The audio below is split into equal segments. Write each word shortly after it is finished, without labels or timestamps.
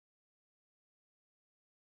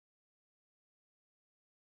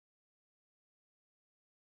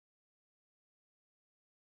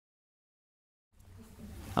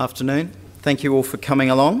Afternoon. Thank you all for coming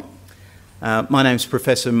along. My name's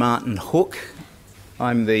Professor Martyn Hooke.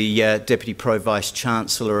 I'm the Deputy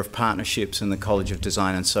Pro-Vice-Chancellor of Partnerships in the College of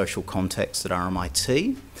Design and Social Context at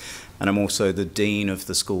RMIT, and I'm also the Dean of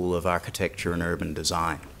the School of Architecture and Urban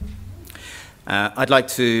Design. I'd like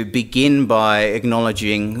to begin by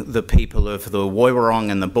acknowledging the people of the Woiwurrung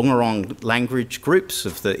and the Bunurong language groups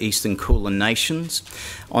of the Eastern Kulin Nations,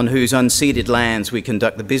 on whose unceded lands we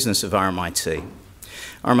conduct the business of RMIT.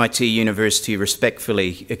 RMIT University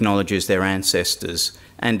respectfully acknowledges their ancestors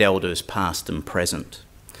and elders past and present.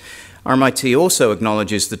 RMIT also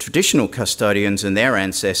acknowledges the traditional custodians and their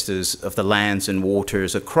ancestors of the lands and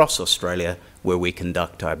waters across Australia where we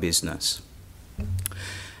conduct our business.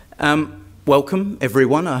 Welcome,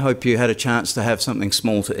 everyone. I hope you had a chance to have something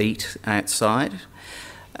small to eat outside.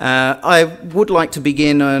 I would like to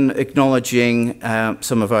begin on acknowledging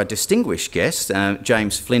some of our distinguished guests.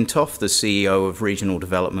 James Flintoff, the CEO of Regional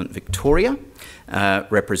Development Victoria,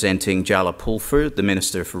 representing Jala Pulford, the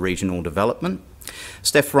Minister for Regional Development.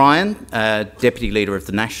 Steph Ryan, Deputy Leader of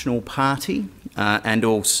the National Party, and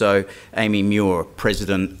also Amy Muir,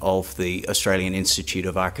 President of the Australian Institute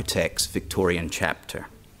of Architects Victorian Chapter.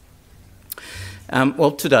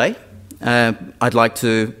 Well, today, I'd like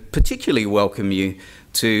to particularly welcome you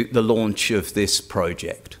to the launch of this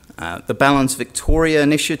project. The Balance Victoria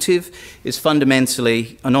initiative is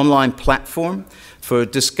fundamentally an online platform for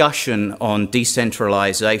discussion on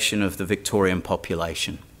decentralisation of the Victorian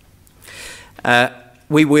population.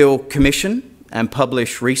 We will commission and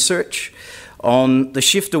publish research on the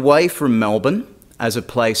shift away from Melbourne as a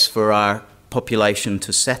place for our population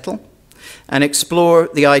to settle, and explore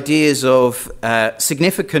the ideas of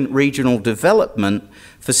significant regional development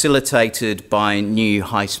facilitated by new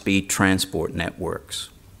high-speed transport networks.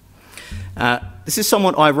 This is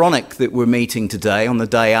somewhat ironic that we're meeting today on the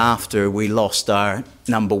day after we lost our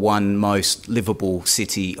 #1 most livable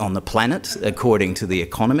city on the planet, according to The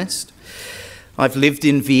Economist. I've lived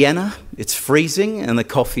in Vienna, it's freezing, and the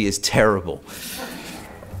coffee is terrible.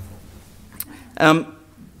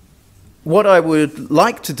 What I would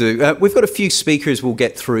like to do, we've got a few speakers we'll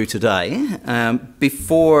get through today.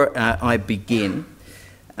 Before I begin,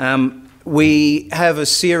 we have a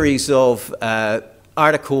series of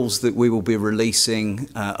articles that we will be releasing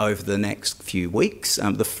over the next few weeks.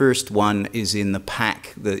 The first one is in the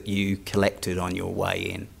pack that you collected on your way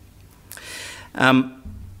in.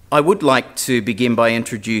 I would like to begin by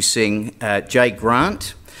introducing Jay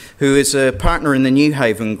Grant, who is a partner in the New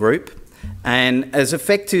Haven Group and has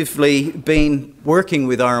effectively been working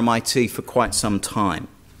with RMIT for quite some time.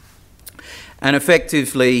 And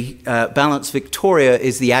effectively, Balance Victoria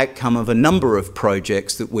is the outcome of a number of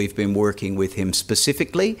projects that we've been working with him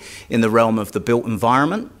specifically in the realm of the built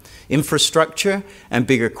environment, infrastructure, and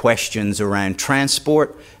bigger questions around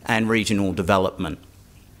transport and regional development.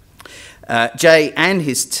 Jay and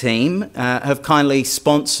his team have kindly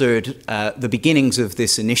sponsored the beginnings of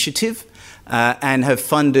this initiative and have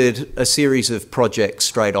funded a series of projects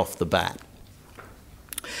straight off the bat.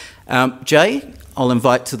 Jay, I'll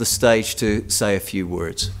invite to the stage to say a few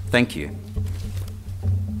words. Thank you.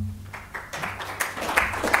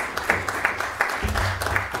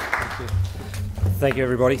 Thank you,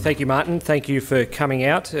 everybody. Thank you, Martyn. Thank you for coming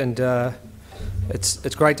out, and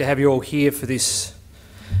it's great to have you all here for this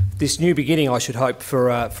new beginning, I should hope,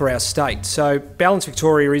 for our state. So Balance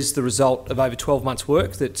Victoria is the result of over 12 months'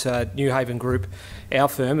 work that New Haven Group, our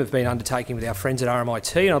firm, have been undertaking with our friends at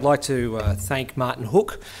RMIT, and I'd like to thank Martyn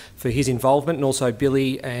Hooke for his involvement, and also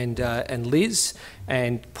Billie and Liz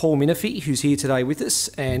and Paul Minifee, who's here today with us,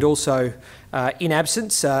 and also, in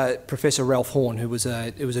absence, Professor Ralph Horn, who was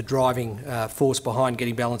a driving force behind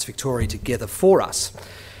getting Balance Victoria together for us.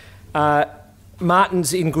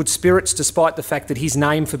 Martyn's in good spirits despite the fact that his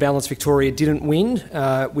name for Balance Victoria didn't win,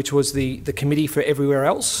 which was the committee for everywhere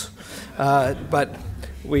else, but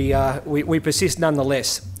we persist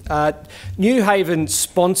nonetheless. New Haven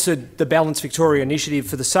sponsored the Balance Victoria initiative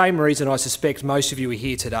for the same reason I suspect most of you are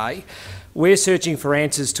here today. We're searching for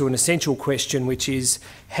answers to an essential question, which is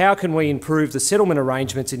how can we improve the settlement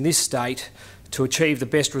arrangements in this state to achieve the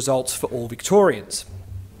best results for all Victorians?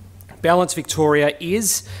 Balance Victoria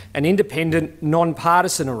is an independent,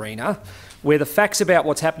 non-partisan arena where the facts about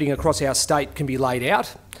what's happening across our state can be laid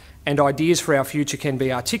out and ideas for our future can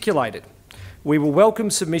be articulated. We will welcome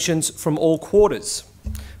submissions from all quarters.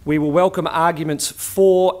 We will welcome arguments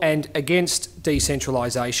for and against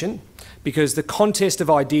decentralisation because the contest of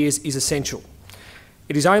ideas is essential.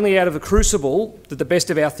 It is only out of the crucible that the best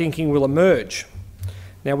of our thinking will emerge.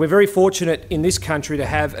 Now, we're very fortunate in this country to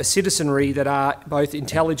have a citizenry that are both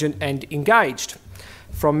intelligent and engaged.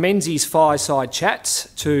 From Menzies' fireside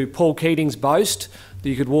chats to Paul Keating's boast that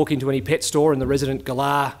you could walk into any pet store and the resident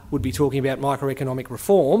galah would be talking about microeconomic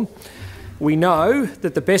reform, we know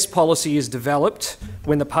that the best policy is developed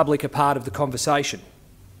when the public are part of the conversation.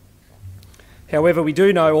 However, we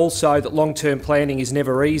do know also that long-term planning is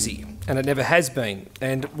never easy, and it never has been.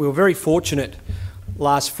 And we were very fortunate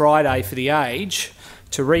last Friday for The Age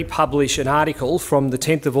to republish an article from the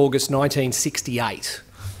 10th of August 1968.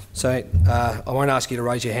 So I won't ask you to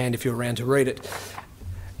raise your hand if you're around to read it.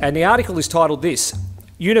 And the article is titled this: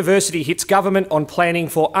 University hits government on planning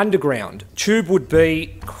for underground. Tube would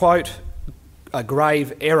be, quote, a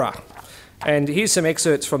grave error. And here's some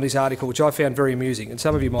excerpts from this article which I found very amusing, and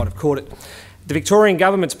some of you might have caught it. The Victorian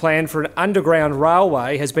government's plan for an underground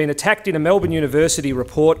railway has been attacked in a Melbourne University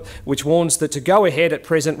report which warns that to go ahead at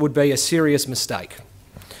present would be a serious mistake.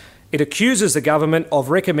 It accuses the government of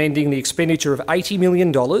recommending the expenditure of $80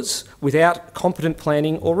 million without competent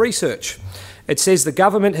planning or research. It says the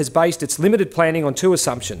government has based its limited planning on two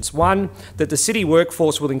assumptions. One, that the city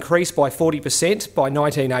workforce will increase by 40% by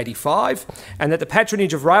 1985, and that the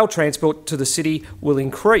patronage of rail transport to the city will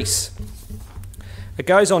increase. It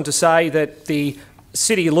goes on to say that the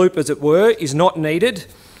city loop, as it were, is not needed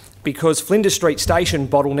because Flinders Street Station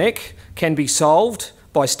bottleneck can be solved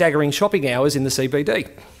by staggering shopping hours in the CBD.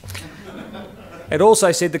 It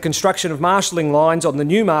also said the construction of marshalling lines on the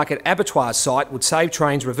Newmarket Abattoir site would save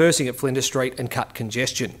trains reversing at Flinders Street and cut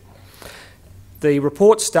congestion. The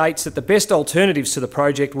report states that the best alternatives to the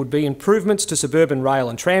project would be improvements to suburban rail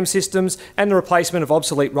and tram systems and the replacement of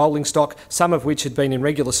obsolete rolling stock, some of which had been in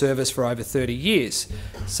regular service for over 30 years.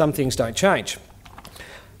 Some things don't change.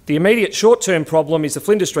 The immediate short-term problem is the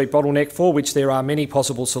Flinders Street bottleneck, for which there are many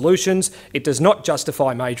possible solutions. It does not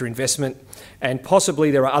justify major investment, and possibly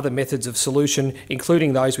there are other methods of solution,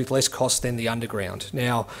 including those with less cost than the underground.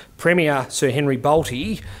 Now, Premier Sir Henry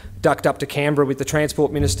Bolte ducked up to Canberra with the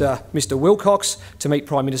Transport Minister, Mr Wilcox, to meet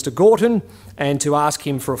Prime Minister Gorton and to ask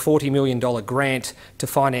him for a $40 million grant to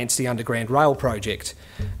finance the underground rail project.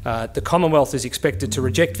 The Commonwealth is expected to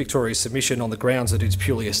reject Victoria's submission on the grounds that it's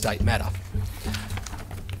purely a state matter.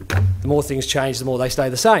 The more things change, the more they stay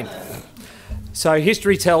the same. So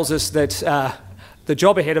history tells us that the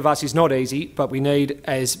job ahead of us is not easy, but we need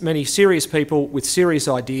as many serious people with serious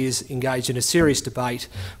ideas engaged in a serious debate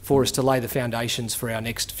for us to lay the foundations for our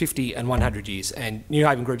next 50 and 100 years. And New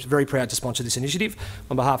Haven Group's very proud to sponsor this initiative.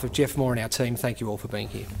 On behalf of Jeff Moore and our team, thank you all for being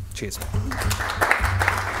here. Cheers.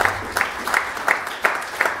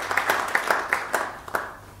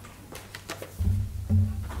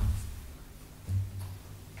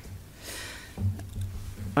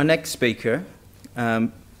 Our next speaker,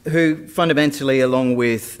 who fundamentally, along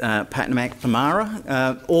with Patrick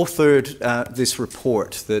McNamara, authored this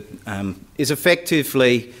report that is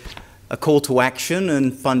effectively a call to action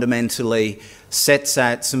and fundamentally sets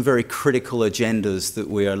out some very critical agendas that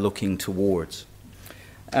we are looking towards.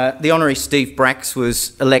 The Hon Steve Bracks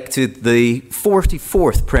was elected the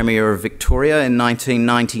 44th Premier of Victoria in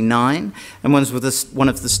 1999 and was one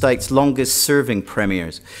of the state's longest-serving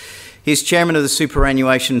premiers. He is chairman of the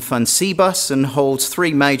superannuation fund CBUS and holds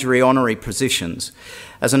three major honorary positions: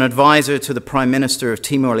 as an advisor to the Prime Minister of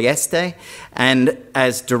Timor-Leste and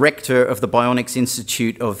as director of the Bionics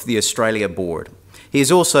Institute of the Australia Board. He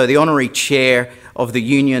is also the honorary chair of the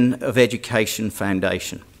Union of Education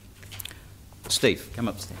Foundation. Steve, come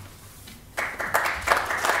up, Steve.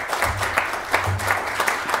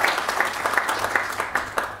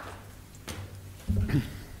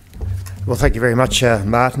 Well, thank you very much,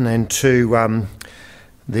 Martyn, and to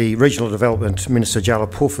the Regional Development Minister, Jala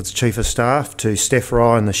Pulford's Chief of Staff, to Steph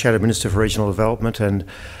Ryan, the Shadow Minister for Regional Development,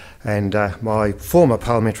 and my former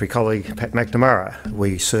parliamentary colleague, Pat McNamara.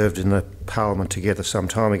 We served in the Parliament together some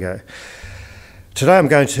time ago. Today I'm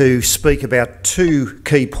going to speak about two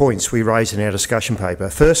key points we raised in our discussion paper.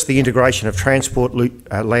 First, the integration of transport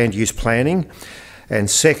land use planning, and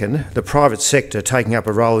second, the private sector taking up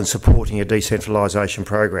a role in supporting a decentralisation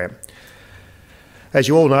program. As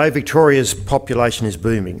you all know, Victoria's population is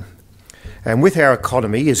booming, and with our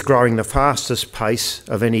economy is growing the fastest pace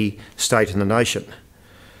of any state in the nation.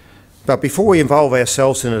 But before we involve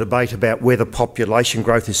ourselves in a debate about whether population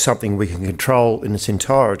growth is something we can control in its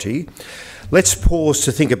entirety, let's pause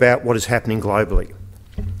to think about what is happening globally.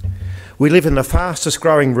 We live in the fastest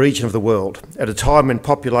growing region of the world at a time when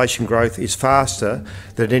population growth is faster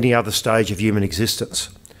than at any other stage of human existence.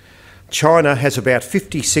 China has about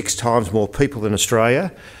 56 times more people than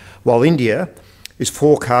Australia, while India is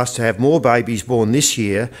forecast to have more babies born this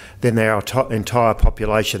year than our entire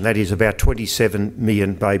population. That is about 27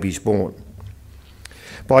 million babies born.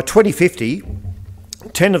 By 2050,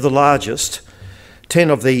 10 of the largest 10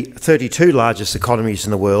 of the 32 largest economies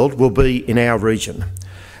in the world will be in our region.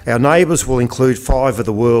 Our neighbours will include 5 of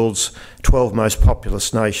the world's 12 most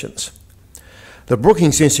populous nations. The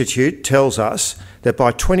Brookings Institute tells us that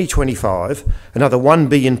by 2025, another 1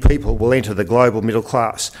 billion people will enter the global middle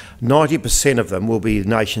class. 90% of them will be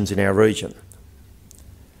nations in our region.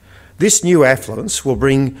 This new affluence will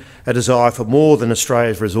bring a desire for more than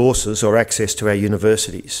Australia's resources or access to our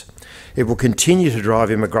universities. It will continue to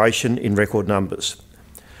drive immigration in record numbers.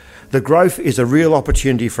 The growth is a real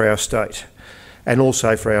opportunity for our state and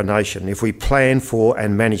also for our nation if we plan for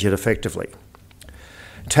and manage it effectively.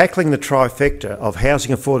 Tackling the trifecta of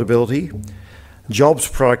housing affordability, jobs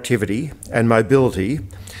productivity and mobility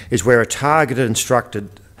is where a targeted and structured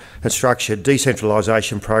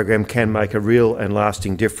decentralisation program can make a real and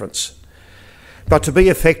lasting difference. But to be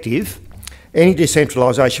effective, any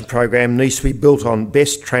decentralisation program needs to be built on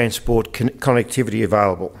best transport connectivity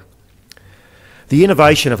available. The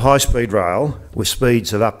innovation of high-speed rail, with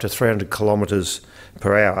speeds of up to 300 kilometres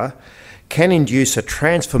per hour, can induce a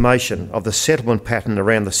transformation of the settlement pattern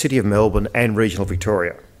around the City of Melbourne and regional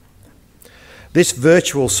Victoria. This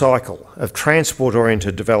virtual cycle of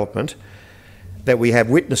transport-oriented development that we have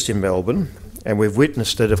witnessed in Melbourne, and we've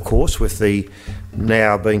witnessed it, of course, with the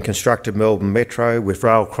now being constructed Melbourne Metro, with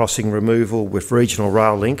rail crossing removal, with regional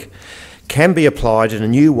rail link, can be applied in a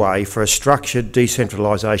new way for a structured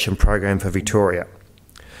decentralisation program for Victoria.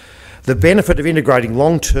 The benefit of integrating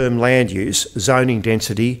long-term land use, zoning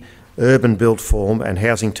density, urban built form and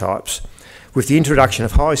housing types with the introduction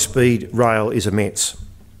of high-speed rail is immense.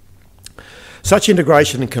 Such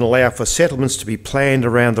integration can allow for settlements to be planned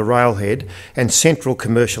around the railhead and central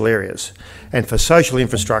commercial areas, and for social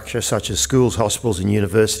infrastructure such as schools, hospitals and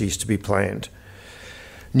universities to be planned.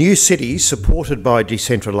 New cities supported by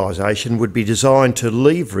decentralisation would be designed to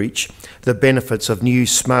leverage the benefits of new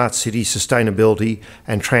smart city sustainability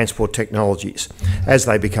and transport technologies as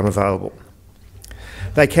they become available.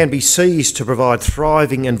 They can be seized to provide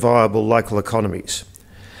thriving and viable local economies,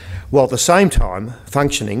 while at the same time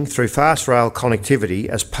functioning through fast rail connectivity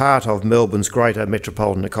as part of Melbourne's greater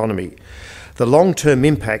metropolitan economy. The long-term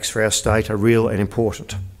impacts for our state are real and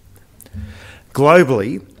important.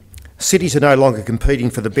 Globally, cities are no longer competing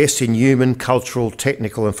for the best in human, cultural,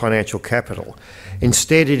 technical and financial capital.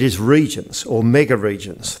 Instead, it is regions or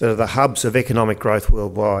mega-regions that are the hubs of economic growth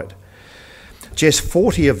worldwide. Just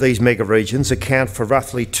 40 of these mega-regions account for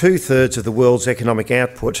roughly 2/3 of the world's economic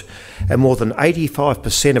output and more than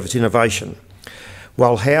 85% of its innovation,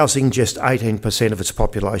 while housing just 18% of its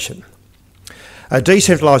population. A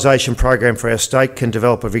decentralisation program for our state can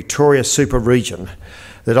develop a Victoria super region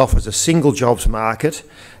that offers a single jobs market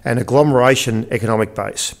and agglomeration economic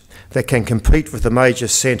base that can compete with the major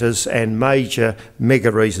centres and major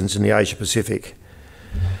mega-regions in the Asia Pacific.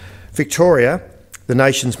 Victoria, the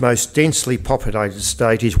nation's most densely populated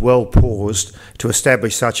state, is well poised to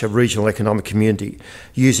establish such a regional economic community,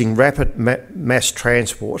 using rapid mass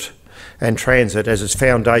transport and transit as its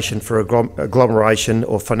foundation for agglomeration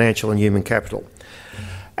or financial and human capital.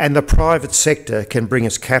 And the private sector can bring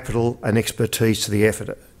its capital and expertise to the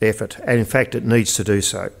effort, and in fact it needs to do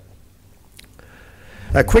so.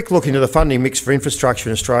 A quick look into the funding mix for infrastructure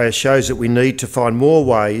in Australia shows that we need to find more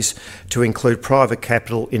ways to include private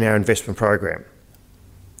capital in our investment program.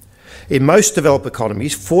 In most developed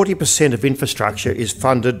economies, 40% of infrastructure is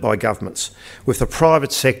funded by governments, with the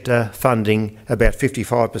private sector funding about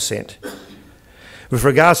 55%. With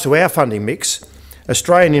regards to our funding mix,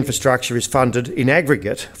 Australian infrastructure is funded in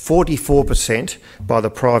aggregate 44% by the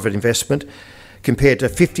private investment, compared to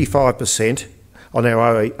 55% on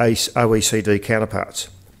our OECD counterparts.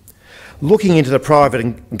 Looking into the private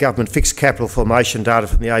and government fixed capital formation data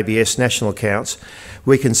from the ABS national accounts,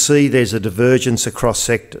 we can see there's a divergence across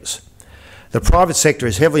sectors. The private sector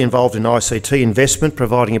is heavily involved in ICT investment,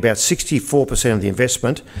 providing about 64% of the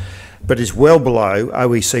investment, but is well below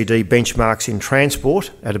OECD benchmarks in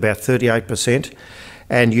transport at about 38%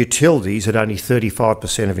 and utilities at only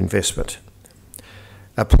 35% of investment.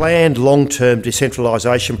 A planned long-term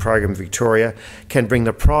decentralisation program in Victoria can bring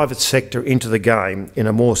the private sector into the game in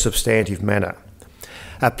a more substantive manner.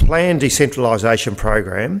 A planned decentralisation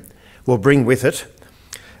program will bring with it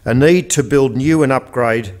a need to build new and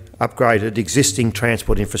upgraded existing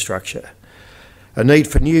transport infrastructure, a need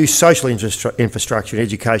for new social infrastructure in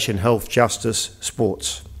education, health, justice,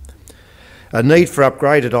 sports, a need for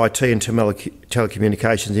upgraded IT and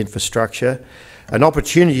telecommunications infrastructure, an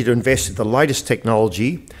opportunity to invest in the latest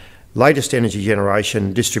technology, latest energy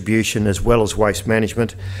generation, distribution, as well as waste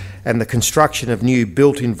management, and the construction of new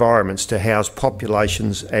built environments to house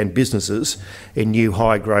populations and businesses in new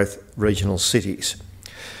high-growth regional cities.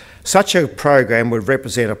 Such a program would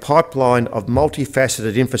represent a pipeline of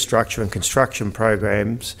multifaceted infrastructure and construction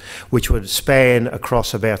programs which would span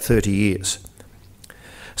across about 30 years.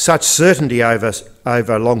 Such certainty over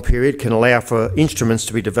a long period can allow for instruments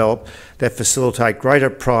to be developed that facilitate greater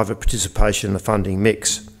private participation in the funding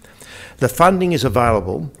mix. The funding is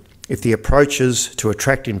available if the approaches to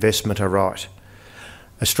attract investment are right.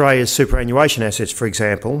 Australia's superannuation assets, for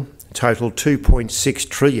example, totaled $2.6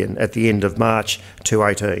 trillion at the end of March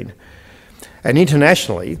 2018. And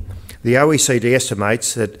internationally, the OECD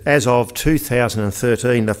estimates that as of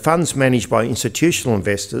 2013, the funds managed by institutional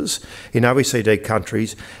investors in OECD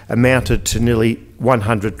countries amounted to nearly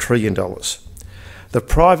 $100 trillion. The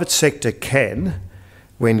private sector can,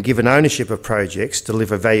 when given ownership of projects,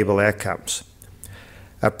 deliver valuable outcomes.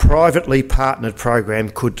 A privately partnered program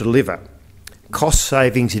could deliver cost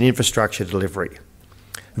savings in infrastructure delivery,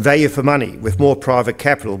 value for money, with more private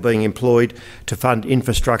capital being employed to fund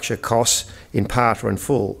infrastructure costs in part or in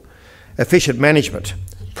full. Efficient management,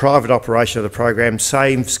 private operation of the program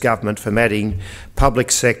saves government from adding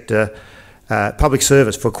public service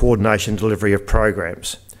for coordination and delivery of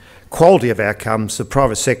programs. Quality of outcomes, the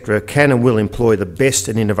private sector can and will employ the best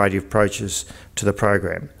and innovative approaches to the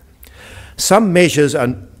program. Some measures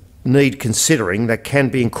need considering that can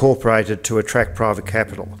be incorporated to attract private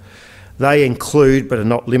capital. They include, but are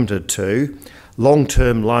not limited to,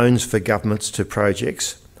 long-term loans for governments to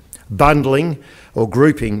projects, bundling or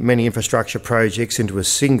grouping many infrastructure projects into a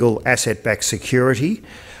single asset-backed security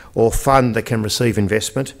or fund that can receive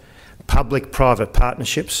investment, public-private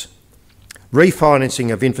partnerships,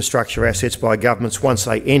 refinancing of infrastructure assets by governments once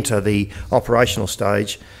they enter the operational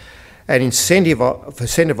stage, and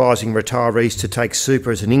incentivising retirees to take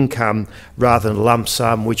super as an income rather than a lump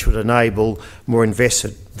sum, which would enable more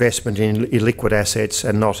investment in illiquid assets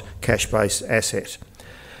and not cash-based assets.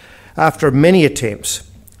 After many attempts,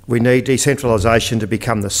 we need decentralisation to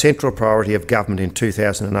become the central priority of government in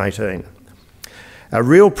 2018. A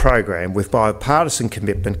real program with bipartisan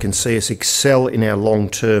commitment can see us excel in our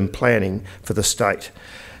long-term planning for the state,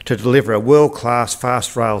 to deliver a world-class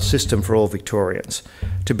fast rail system for all Victorians,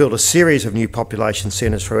 to build a series of new population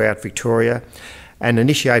centres throughout Victoria, and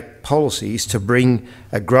initiate policies to bring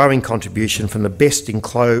a growing contribution from the best in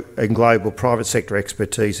global private sector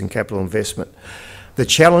expertise and capital investment. The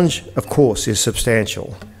challenge, of course, is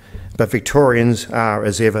substantial, but Victorians are,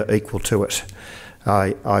 as ever, equal to it.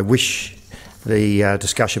 I wish the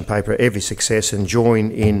discussion paper every success and join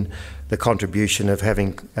in the contribution of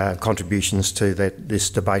having contributions to this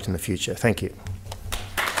debate in the future. Thank you.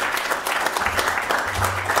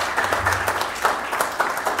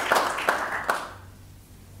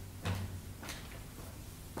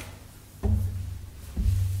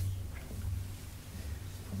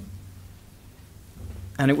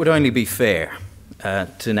 And it would only be fair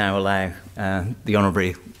to now allow the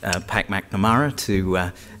Honourable Pat McNamara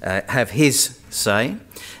to have his say.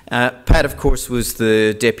 Pat, of course, was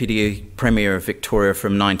the Deputy Premier of Victoria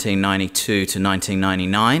from 1992 to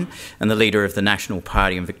 1999 and the leader of the National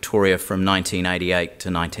Party in Victoria from 1988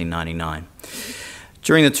 to 1999.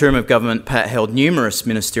 During the term of government, Pat held numerous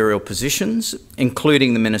ministerial positions,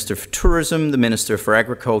 including the Minister for Tourism, the Minister for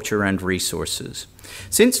Agriculture and Resources.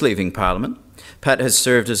 Since leaving Parliament, Pat has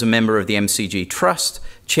served as a member of the MCG Trust,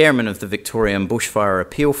 Chairman of the Victorian Bushfire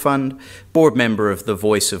Appeal Fund, Board Member of the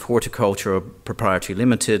Voice of Horticulture Proprietary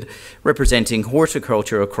Limited, representing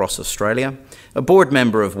horticulture across Australia, a Board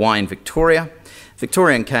Member of Wine Victoria,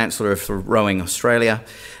 Victorian Councillor for Rowing Australia,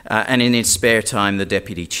 and in his spare time the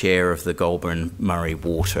Deputy Chair of the Goulburn Murray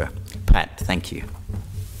Water. Pat, thank you.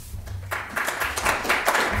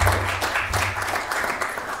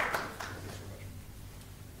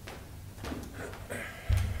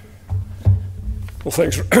 Well,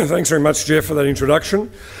 thanks very much, Jeff, for that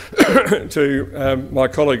introduction. To my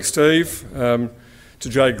colleague Steve, to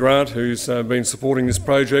Jade Grant, who's been supporting this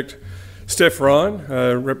project, Steph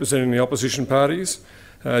Ryan, representing the opposition parties,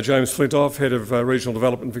 James Flintoff, Head of Regional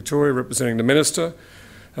Development Victoria, representing the Minister.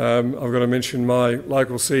 I've got to mention my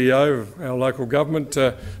local CEO of our local government,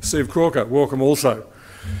 Steve Crocker, welcome also.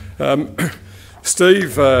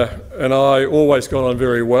 Steve and I always got on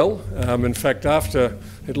very well. In fact, after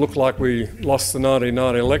it looked like we lost the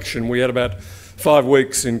 1990 election, we had about 5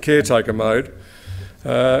 weeks in caretaker mode.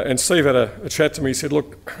 And Steve had a chat to me. He said,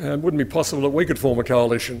 look, it wouldn't be possible that we could form a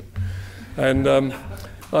coalition. And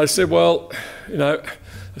I said, well, you know,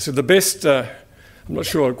 I said the best, I'm not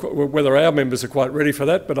sure whether our members are quite ready for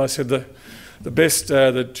that, but I said the best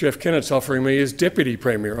that Jeff Kennett's offering me is Deputy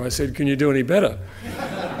Premier. I said, can you do any better?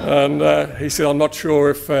 And he said, I'm not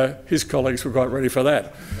sure if his colleagues were quite ready for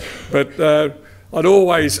that. But I'd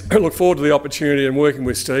always look forward to the opportunity and working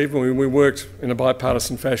with Steve. We worked in a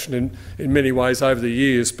bipartisan fashion in many ways over the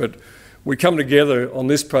years, but we come together on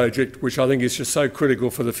this project, which I think is just so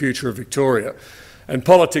critical for the future of Victoria. And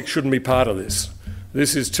politics shouldn't be part of this.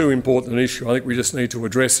 This is too important an issue. I think we just need to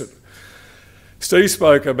address it. Steve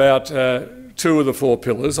spoke about 2 of the 4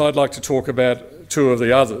 pillars. I'd like to talk about 2 of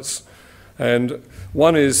the others. And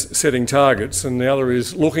one is setting targets, and the other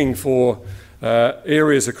is looking for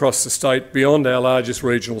areas across the state beyond our largest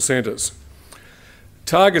regional centres.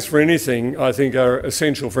 Targets for anything, I think, are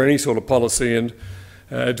essential for any sort of policy, and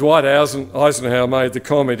Dwight Eisenhower made the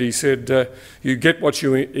comment. He said, "You get what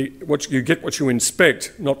you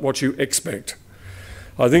inspect, not what you expect."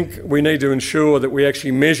 I think we need to ensure that we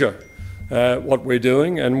actually measure what we're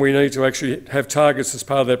doing, and we need to actually have targets as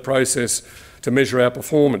part of that process to measure our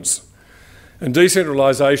performance. And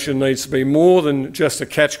decentralisation needs to be more than just a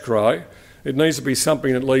catch cry. It needs to be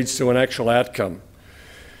something that leads to an actual outcome.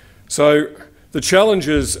 So the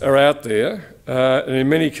challenges are out there, and in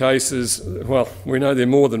many cases, well, we know they're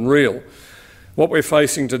more than real. What we're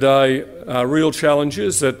facing today are real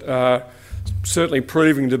challenges that are certainly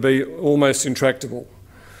proving to be almost intractable.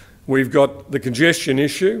 We've got the congestion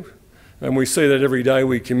issue, and we see that every day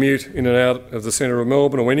we commute in and out of the centre of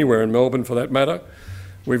Melbourne, or anywhere in Melbourne for that matter.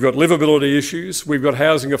 We've got livability issues, we've got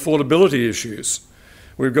housing affordability issues,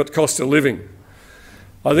 we've got cost of living.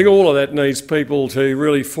 I think all of that needs people to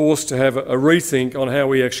really force to have a rethink on how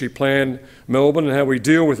we actually plan Melbourne and how we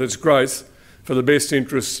deal with its growth for the best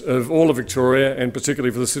interests of all of Victoria, and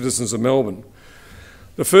particularly for the citizens of Melbourne.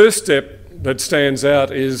 The first step that stands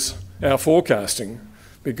out is our forecasting,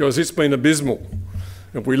 because it's been abysmal.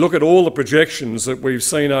 If we look at all the projections that we've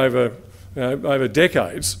seen over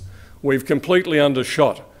decades, we've completely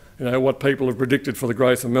undershot what people have predicted for the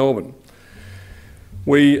growth of Melbourne.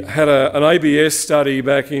 We had an ABS study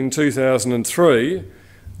back in 2003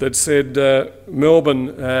 that said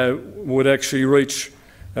Melbourne would actually reach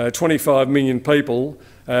 25 million people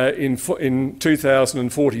in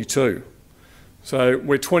 2042. So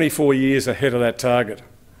we're 24 years ahead of that target.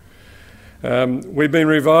 We've been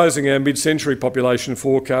revising our mid-century population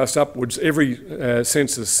forecast upwards every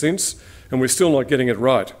census since, and we're still not getting it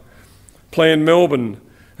right. Plan Melbourne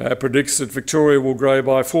predicts that Victoria will grow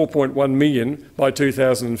by 4.1 million by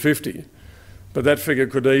 2050, but that figure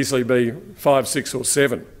could easily be 5, 6 or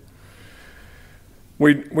 7.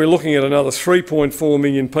 We're looking at another 3.4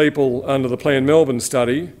 million people under the Plan Melbourne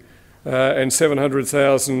study, and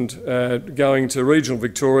 700,000 going to regional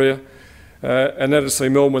Victoria, and that'll see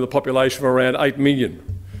Melbourne with a population of around 8 million.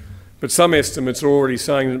 But some estimates are already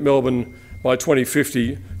saying that Melbourne by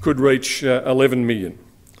 2050 could reach 11 million.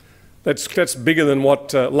 That's bigger than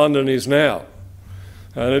what London is now.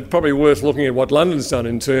 And it's probably worth looking at what London's done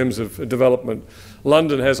in terms of development.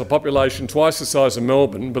 London has a population twice the size of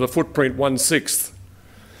Melbourne, but a footprint 1/6.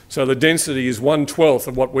 So the density is 1/12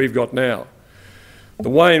 of what we've got now. The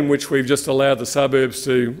way in which we've just allowed the suburbs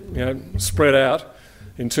to spread out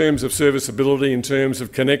in terms of serviceability, in terms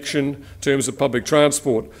of connection, in terms of public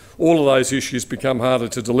transport, all of those issues become harder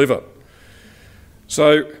to deliver.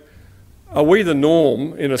 So are we the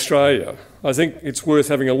norm in Australia? I think it's worth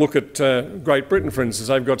having a look at Great Britain, for instance.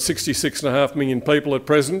 They've got 66.5 million people at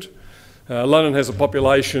present. London has a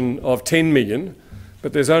population of 10 million,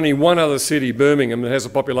 but there's only one other city, Birmingham, that has a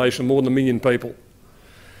population of more than 1 million people.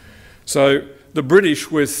 So the British,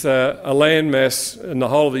 with a landmass in the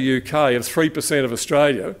whole of the UK of 3% of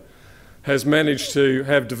Australia, has managed to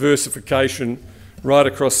have diversification right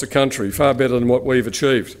across the country, far better than what we've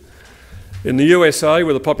achieved. In the USA,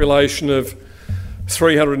 with a population of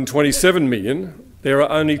 327 million, there are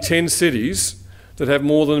only 10 cities that have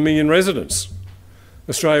more than 1 million residents.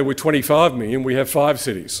 Australia, with 25 million, we have 5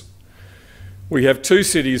 cities. We have 2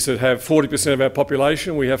 cities that have 40% of our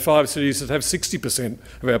population. We have 5 cities that have 60%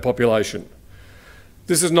 of our population.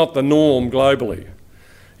 This is not the norm globally.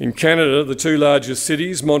 In Canada, the 2 largest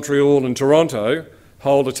cities, Montreal and Toronto,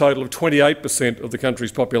 hold a total of 28% of the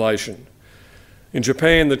country's population. In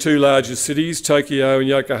Japan, the 2 largest cities, Tokyo and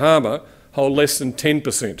Yokohama, hold less than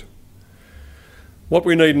 10%. What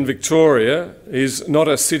we need in Victoria is not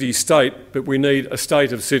a city-state, but we need a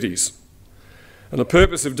state of cities. And the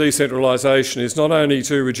purpose of decentralisation is not only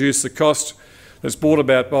to reduce the cost that's brought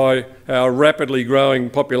about by our rapidly growing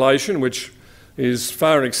population, which is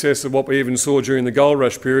far in excess of what we even saw during the gold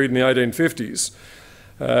rush period in the 1850s,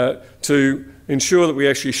 to ensure that we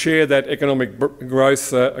actually share that economic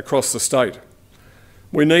growth across the state.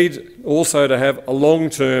 We need also to have a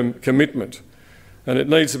long-term commitment, and it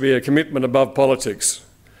needs to be a commitment above politics.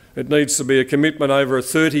 It needs to be a commitment over a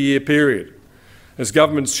 30-year period. As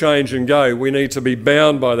governments change and go, we need to be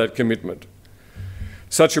bound by that commitment.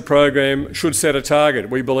 Such a program should set a target.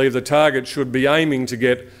 We believe the target should be aiming to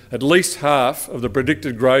get at least half of the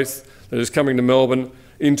predicted growth that is coming to Melbourne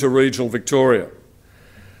into regional Victoria.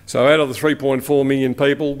 So out of the 3.4 million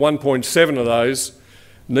people, 1.7 of those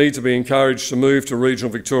need to be encouraged to move to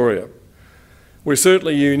regional Victoria. We're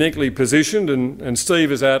certainly uniquely positioned, and Steve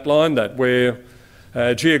has outlined that, where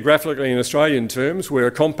geographically in Australian terms, we're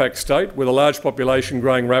a compact state with a large population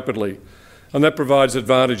growing rapidly, and that provides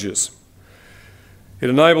advantages. It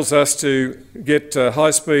enables us to get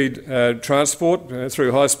high-speed transport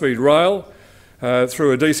through high-speed rail,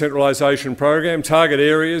 through a decentralisation program, target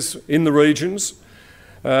areas in the regions,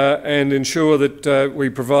 and ensure that we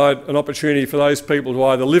provide an opportunity for those people to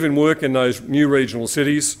either live and work in those new regional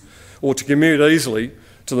cities or to commute easily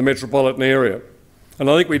to the metropolitan area. And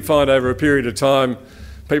I think we'd find over a period of time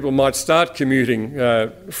people might start commuting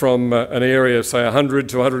from an area, say 100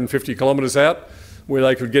 to 150 kilometres out, where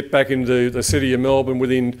they could get back into the city of Melbourne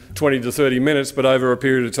within 20 to 30 minutes, but over a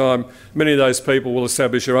period of time, many of those people will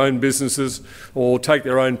establish their own businesses or take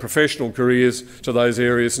their own professional careers to those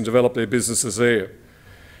areas and develop their businesses there.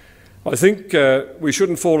 I think we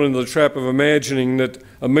shouldn't fall into the trap of imagining that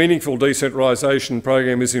a meaningful decentralisation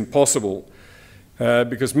program is impossible,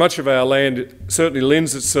 because much of our land certainly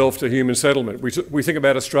lends itself to human settlement. We think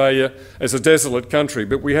about Australia as a desolate country,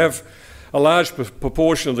 but we have a large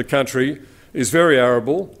proportion of the country is very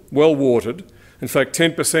arable, well watered. In fact,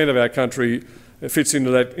 10% of our country fits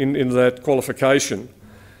into that qualification.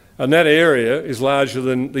 And that area is larger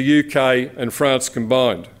than the UK and France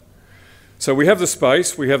combined. So we have the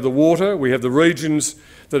space, we have the water, we have the regions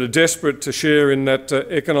that are desperate to share in that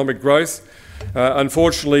economic growth.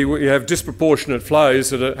 Unfortunately, we have disproportionate flows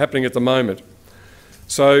that are happening at the moment.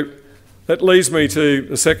 So that leads me to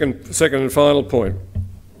the second and final point.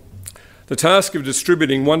 The task of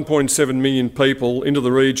distributing 1.7 million people into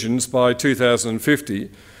the regions by 2050,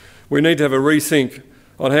 we need to have a rethink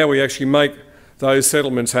on how we actually make those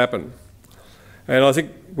settlements happen. And I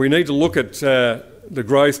think we need to look at the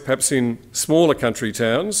growth perhaps in smaller country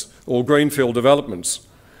towns or greenfield developments.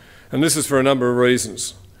 And this is for a number of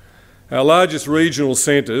reasons. Our largest regional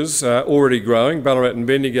centres are already growing. Ballarat and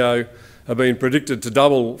Bendigo have been predicted to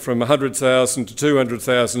double from 100,000 to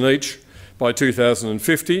 200,000 each by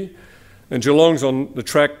 2050. And Geelong's on the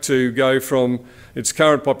track to go from its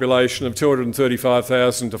current population of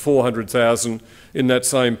 235,000 to 400,000 in that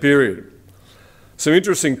same period. Some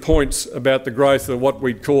interesting points about the growth of what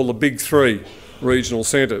we'd call the big three regional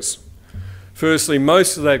centres. Firstly,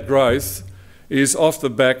 most of that growth is off the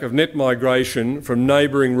back of net migration from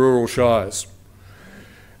neighbouring rural shires.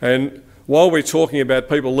 And while we're talking about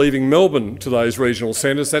people leaving Melbourne to those regional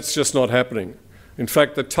centres, that's just not happening. In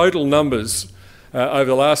fact, the total numbers over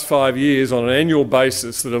the last 5 years on an annual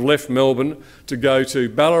basis that have left Melbourne to go to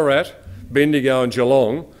Ballarat, Bendigo and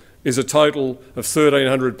Geelong is a total of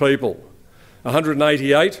 1,300 people.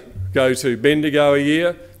 188 go to Bendigo a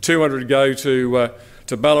year, 200 go to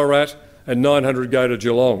Ballarat and 900 go to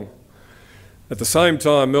Geelong. At the same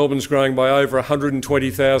time, Melbourne's growing by over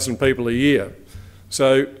 120,000 people a year.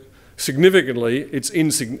 So significantly, it's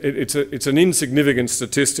an insignificant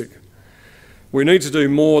statistic. We need to do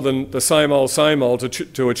more than the same old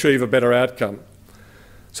to achieve a better outcome.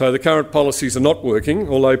 So the current policies are not working.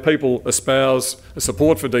 Although people espouse a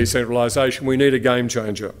support for decentralisation, we need a game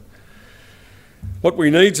changer. What we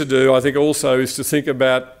need to do, I think, also is to think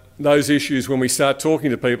about those issues when we start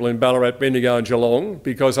talking to people in Ballarat, Bendigo and Geelong,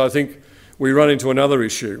 because I think we run into another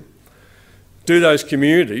issue. Do those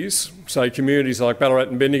communities, say communities like Ballarat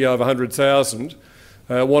and Bendigo of 100,000,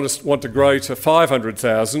 want to grow to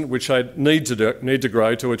 500,000, which they need to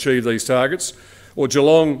grow to achieve these targets, or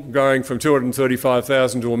Geelong growing from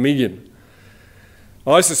 235,000 to 1 million.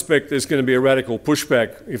 I suspect there's going to be a radical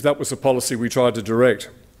pushback if that was a policy we tried to direct.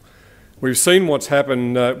 We've seen what's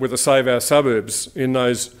happened with the Save Our Suburbs in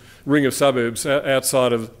those ring of suburbs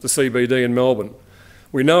outside of the CBD in Melbourne.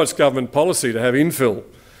 We know it's government policy to have infill.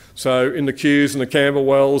 So in the Kews and the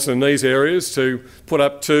Camberwells and these areas to put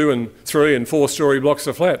up 2 and 3 and 4-storey blocks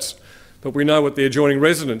of flats. But we know what the adjoining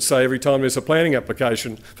residents say every time there's a planning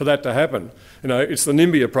application for that to happen. You know, it's the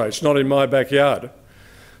NIMBY approach, not in my backyard.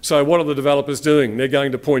 So what are the developers doing? They're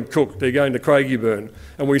going to Point Cook, they're going to Craigieburn,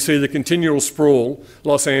 and we see the continual sprawl,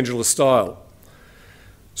 Los Angeles style.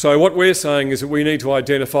 So what we're saying is that we need to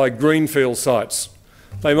identify greenfield sites.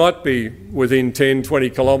 They might be within 10, 20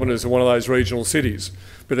 kilometres of one of those regional cities,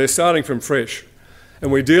 but they're starting from fresh.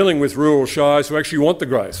 And we're dealing with rural shires who actually want the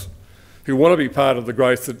growth, who want to be part of the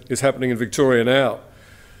growth that is happening in Victoria now,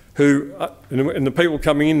 and the people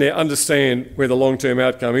coming in there understand where the long-term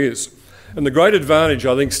outcome is. And the great advantage,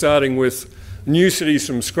 I think, starting with new cities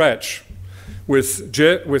from scratch,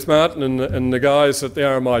 with Martyn and the guys at the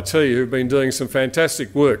RMIT who've been doing some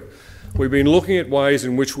fantastic work. We've been looking at ways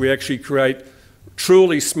in which we actually create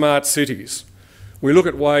truly smart cities. We look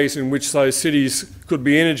at ways in which those cities could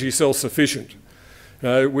be energy self-sufficient,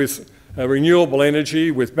 with renewable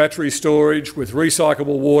energy, with battery storage, with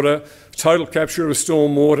recyclable water, total capture of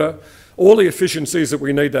storm water, all the efficiencies that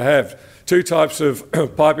we need to have. 2 types of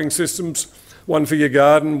piping systems, one for your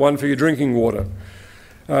garden, one for your drinking water.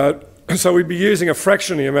 So we'd be using a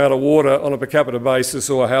fraction of the amount of water on a per capita basis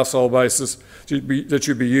or a household basis that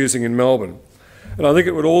you'd be using in Melbourne. And I think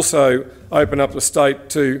it would also open up the state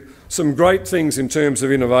to some great things in terms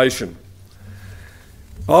of innovation.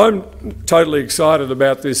 I'm totally excited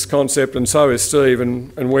about this concept, and so is Steve,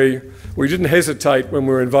 and we didn't hesitate when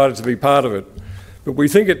we were invited to be part of it. But we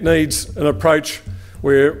think it needs an approach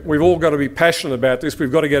where we've all got to be passionate about this.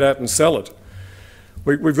 We've got to get out and sell it.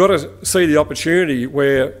 We've got to see the opportunity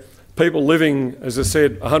where people living, as I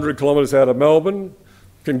said, 100 kilometres out of Melbourne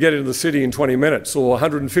can get into the city in 20 minutes, or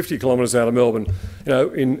 150 kilometres out of Melbourne,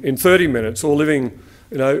 in 30 minutes, or living,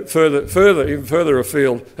 even further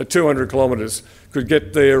afield at 200 kilometres could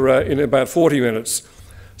get there in about 40 minutes.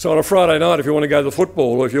 So on a Friday night, if you want to go to the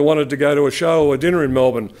football, or if you wanted to go to a show or a dinner in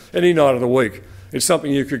Melbourne, any night of the week, it's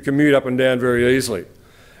something you could commute up and down very easily.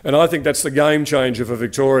 And I think that's the game changer for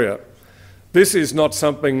Victoria. This is not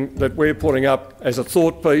something that we're putting up as a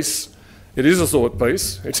thought piece. It is a thought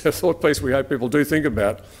piece. It's a thought piece we hope people do think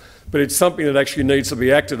about. But it's something that actually needs to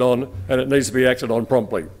be acted on, and it needs to be acted on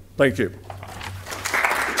promptly. Thank you.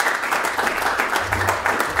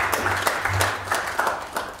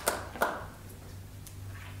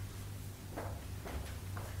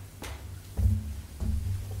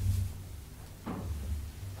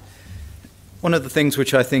 One of the things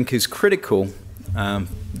which I think is critical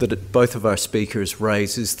that both of our speakers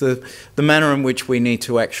raise is the manner in which we need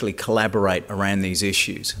to actually collaborate around these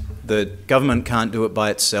issues. The government can't do it by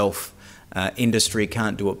itself, industry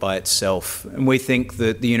can't do it by itself, and we think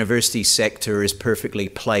that the university sector is perfectly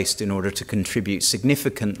placed in order to contribute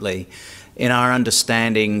significantly in our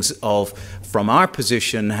understandings of, from our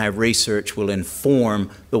position, how research will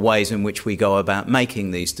inform the ways in which we go about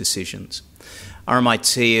making these decisions.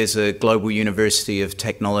 RMIT, as a global university of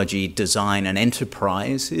technology, design and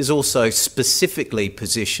enterprise, is also specifically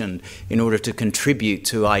positioned in order to contribute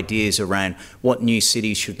to ideas around what new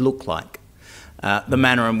cities should look like, the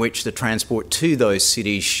manner in which the transport to those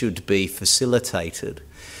cities should be facilitated,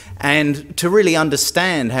 and to really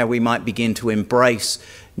understand how we might begin to embrace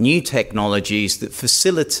new technologies that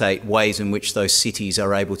facilitate ways in which those cities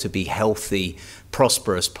are able to be healthy,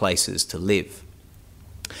 prosperous places to live.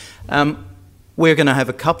 We're going to have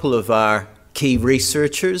a couple of our key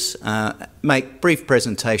researchers make brief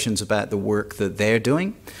presentations about the work that they're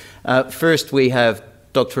doing. First, we have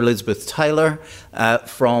Dr. Elizabeth Taylor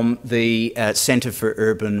from the Centre for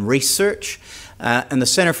Urban Research. And the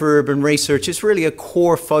Centre for Urban Research is really a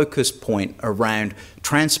core focus point around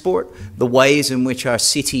transport, the ways in which our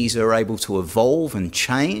cities are able to evolve and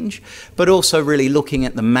change, but also really looking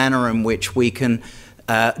at the manner in which we can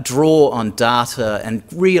draw on data and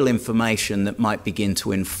real information that might begin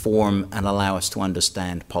to inform and allow us to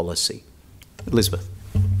understand policy. Elizabeth.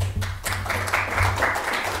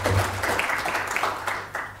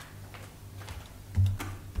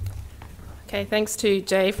 Okay, thanks to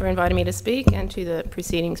Jay for inviting me to speak, and to the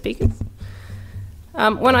preceding speakers.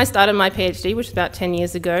 When I started my PhD, which was about 10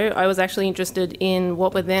 years ago, I was actually interested in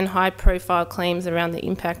what were then high-profile claims around the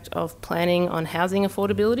impact of planning on housing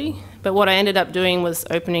affordability. But what I ended up doing was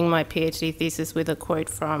opening my PhD thesis with a quote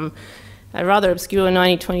from a rather obscure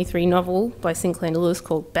 1923 novel by Sinclair Lewis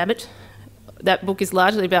called Babbitt. That book is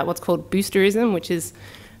largely about what's called boosterism, which is,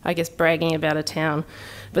 I guess, bragging about a town.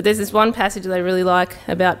 But there's this one passage that I really like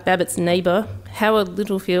about Babbitt's neighbour, Howard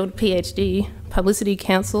Littlefield, PhD, Publicity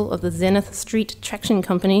Counsel of the Zenith Street Traction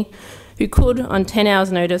Company, who could, on 10 hours'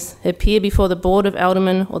 notice, appear before the Board of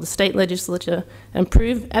Aldermen or the state legislature and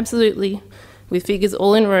prove absolutely, with figures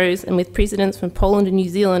all in rows and with precedents from Poland and New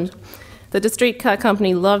Zealand, that the streetcar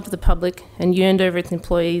company loved the public and yearned over its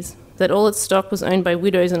employees, that all its stock was owned by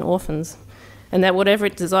widows and orphans, and that whatever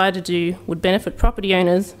it desired to do would benefit property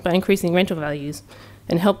owners by increasing rental values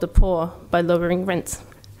and help the poor by lowering rents.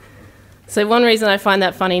 So one reason I find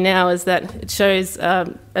that funny now is that it shows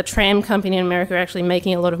a tram company in America actually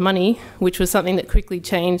making a lot of money, which was something that quickly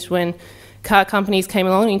changed when car companies came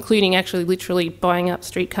along, including actually literally buying up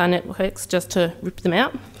streetcar networks just to rip them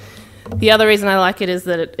out. The other reason I like it is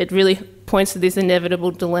that it really points to this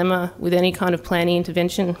inevitable dilemma with any kind of planning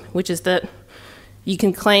intervention, which is that you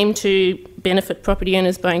can claim to benefit property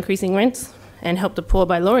owners by increasing rents and help the poor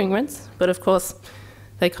by lowering rents, but of course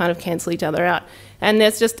they kind of cancel each other out. And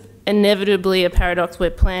there's just inevitably a paradox where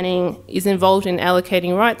planning is involved in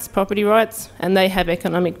allocating rights, property rights, and they have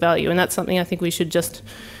economic value. And that's something I think we should just,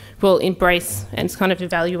 well, embrace and kind of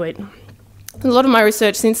evaluate. A lot of my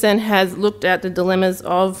research since then has looked at the dilemmas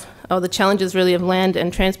of the challenges really of land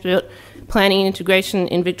and transport planning and integration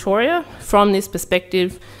in Victoria from this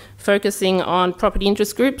perspective, focusing on property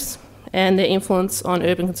interest groups and their influence on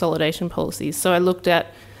urban consolidation policies. So I looked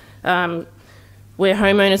at where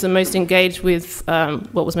homeowners are most engaged with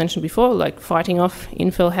what was mentioned before, like fighting off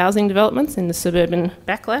infill housing developments in the suburban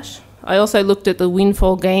backlash. I also looked at the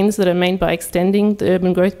windfall gains that are made by extending the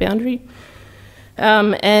urban growth boundary,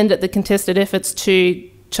 and at the contested efforts to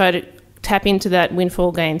try to tap into that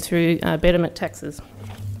windfall gain through betterment taxes.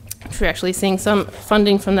 We're actually seeing some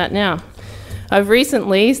funding from that now. I've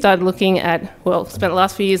recently started looking at, well, spent the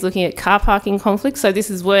last few years looking at car parking conflicts. So this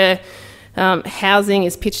is where housing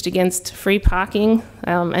is pitched against free parking,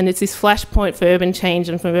 and it's this flashpoint for urban change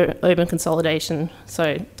and for urban consolidation.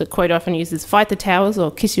 So the quote often used is, "Fight the towers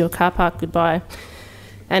or kiss your car park goodbye."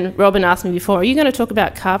 And Robin asked me before, are you going to talk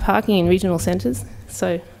about car parking in regional centres?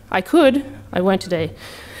 So I could, I won't today.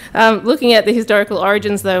 Looking at the historical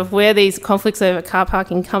origins, though, of where these conflicts over car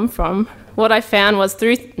parking come from, what I found was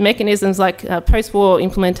through mechanisms like post-war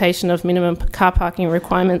implementation of minimum car parking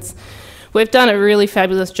requirements, we've done a really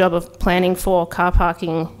fabulous job of planning for car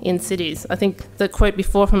parking in cities. I think the quote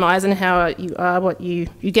before from Eisenhower, you are what you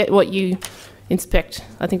get what you inspect.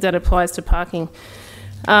 I think that applies to parking.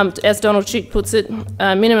 As Donald Hooke puts it,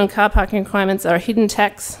 minimum car parking requirements are a hidden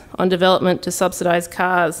tax on development to subsidise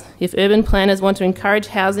cars. If urban planners want to encourage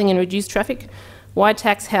housing and reduce traffic, why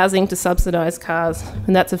tax housing to subsidise cars?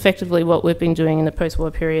 And that's effectively what we've been doing in the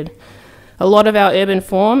post-war period. A lot of our urban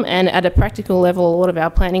form, and at a practical level, a lot of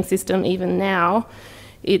our planning system, even now,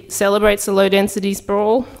 it celebrates the low-density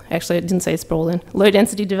sprawl. Actually, I didn't say sprawl then.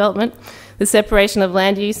 Low-density development, the separation of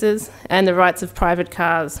land uses, and the rights of private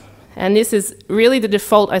cars. And this is really the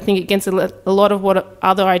default, I think, against a lot of what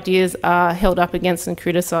other ideas are held up against and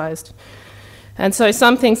criticised. And so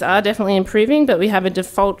some things are definitely improving, but we have a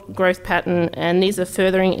default growth pattern, and these are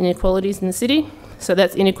furthering inequalities in the city. So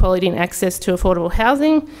that's inequality in access to affordable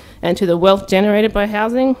housing and to the wealth generated by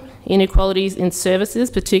housing, inequalities in services,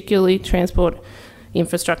 particularly transport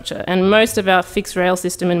infrastructure. And most of our fixed rail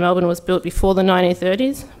system in Melbourne was built before the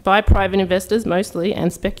 1930s by private investors mostly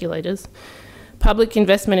and speculators. Public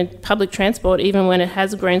investment in public transport, even when it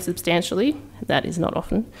has grown substantially, that is not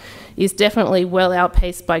often, is definitely well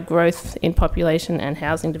outpaced by growth in population and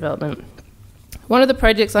housing development. One of the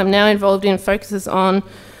projects I'm now involved in focuses on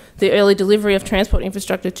the early delivery of transport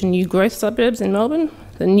infrastructure to new growth suburbs in Melbourne.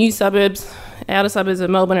 The new suburbs, outer suburbs of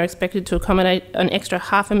Melbourne, are expected to accommodate an extra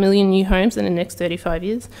 500,000 new homes in the next 35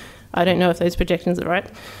 years. I don't know if those projections are right,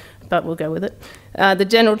 but we'll go with it. The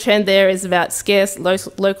general trend there is about scarce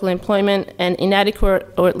local employment and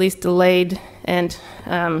inadequate or at least delayed and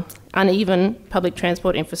uneven public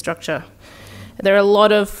transport infrastructure. There are a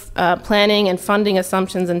lot of planning and funding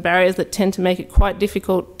assumptions and barriers that tend to make it quite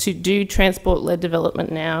difficult to do transport-led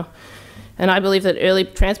development now. And I believe that early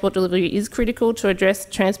transport delivery is critical to address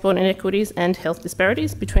transport inequities and health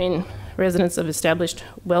disparities between residents of established,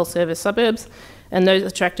 well-serviced suburbs and those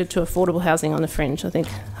attracted to affordable housing on the fringe. I think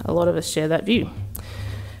a lot of us share that view.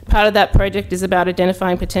 Part of that project is about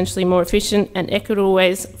identifying potentially more efficient and equitable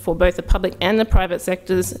ways for both the public and the private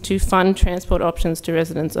sectors to fund transport options to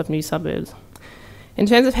residents of new suburbs. In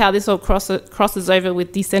terms of how this all crosses over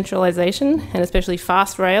with decentralisation, and especially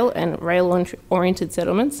fast rail and rail-oriented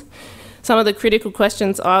settlements, some of the critical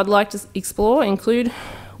questions I'd like to explore include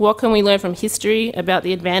what can we learn from history about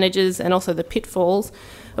the advantages and also the pitfalls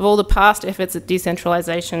of all the past efforts at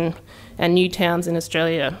decentralisation and new towns in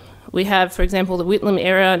Australia. We have, for example, the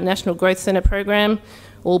Whitlam-era National Growth Centre program,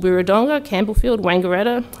 Albury-Wodonga, Campbellfield,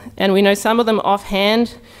 Wangaratta, and we know some of them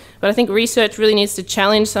offhand, but I think research really needs to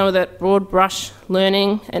challenge some of that broad brush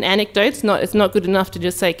learning and anecdotes. It's not good enough to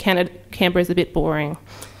just say Canberra's a bit boring.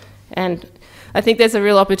 And I think there's a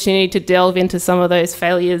real opportunity to delve into some of those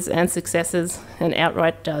failures and successes and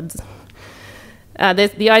outright duds.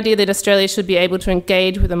 There's the idea that Australia should be able to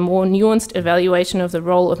engage with a more nuanced evaluation of the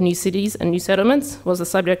role of new cities and new settlements was the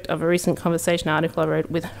subject of a recent conversation article I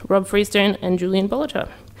wrote with Rob Freestone and Julian Bollitter.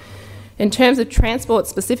 In terms of transport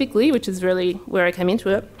specifically, which is really where I came into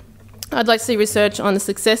it, I'd like to see research on the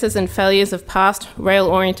successes and failures of past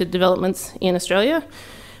rail-oriented developments in Australia.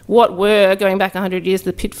 What were, going back 100 years,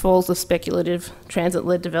 the pitfalls of speculative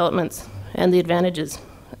transit-led developments and the advantages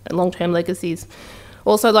and long-term legacies?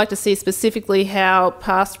 Also, I'd like to see specifically how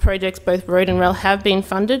past projects, both road and rail, have been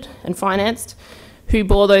funded and financed, who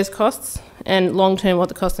bore those costs, and long-term what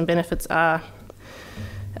the costs and benefits are.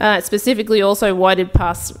 Specifically also, why did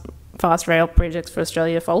past fast rail projects for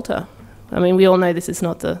Australia falter? I mean, we all know this is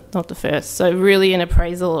not the first. So really an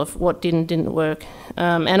appraisal of what did and didn't work.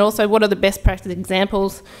 And also, what are the best practice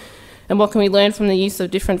examples and what can we learn from the use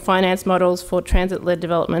of different finance models for transit-led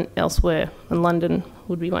development elsewhere? And London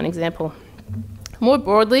would be one example. More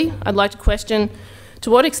broadly, I'd like to question to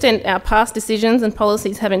what extent our past decisions and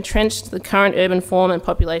policies have entrenched the current urban form and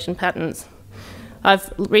population patterns.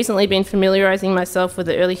 I've recently been familiarising myself with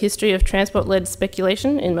the early history of transport-led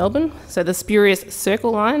speculation in Melbourne, so the spurious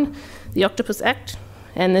Circle Line, the Octopus Act,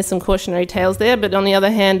 and there's some cautionary tales there, but on the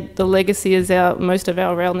other hand, the legacy is most of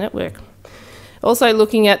our rail network. Also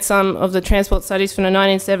looking at some of the transport studies from the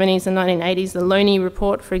 1970s and 1980s, the Loney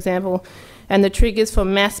Report, for example, and the triggers for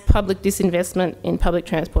mass public disinvestment in public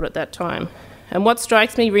transport at that time. And what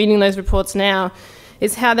strikes me reading those reports now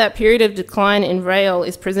is how that period of decline in rail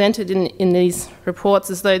is presented in these reports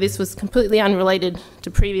as though this was completely unrelated to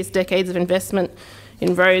previous decades of investment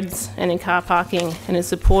in roads and in car parking and in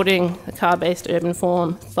supporting a car-based urban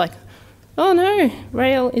form. It's like, oh no,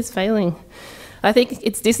 rail is failing. I think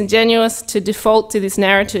it's disingenuous to default to this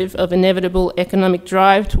narrative of inevitable economic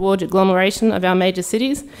drive towards agglomeration of our major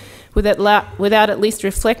cities without at least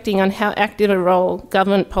reflecting on how active a role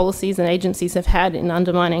government policies and agencies have had in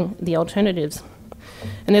undermining the alternatives.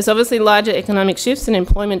 And there's obviously larger economic shifts and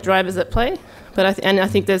employment drivers at play, but I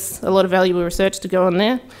think there's a lot of valuable research to go on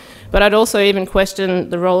there. But I'd also even question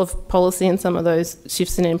the role of policy in some of those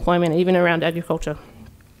shifts in employment, even around agriculture.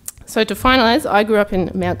 So to finalise, I grew up in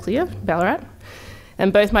Mount Clear, Ballarat,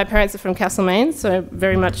 and both my parents are from Castlemaine, so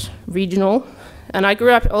very much regional. And I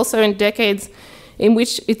grew up also in decades in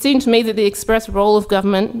which it seemed to me that the express role of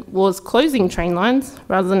government was closing train lines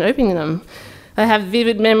rather than opening them. I have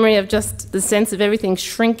vivid memory of just the sense of everything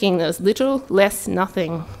shrinking. There was little, less,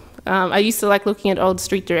 nothing. I used to like looking at old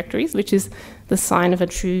street directories, which is the sign of a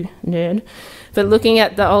true nerd. But looking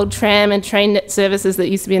at the old tram and train services that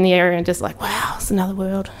used to be in the area and just like, wow, it's another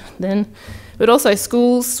world then. But also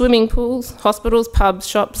schools, swimming pools, hospitals, pubs,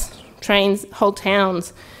 shops, trains, whole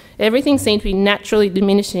towns. Everything seemed to be naturally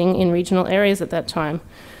diminishing in regional areas at that time.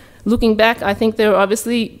 Looking back, I think there were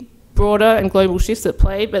obviously broader and global shifts at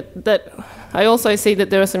play, but that I also see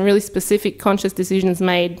that there are some really specific conscious decisions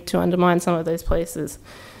made to undermine some of those places.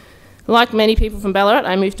 Like many people from Ballarat,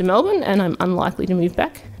 I moved to Melbourne and I'm unlikely to move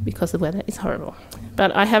back because the weather is horrible.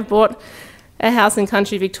 But I have bought a house in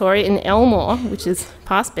country Victoria in Elmore, which is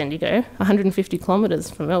past Bendigo, 150 kilometres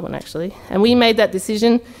from Melbourne actually. And we made that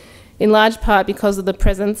decision in large part because of the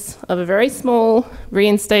presence of a very small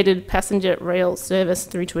reinstated passenger rail service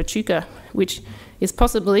through to Echuca, which is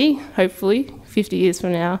possibly, hopefully, 50 years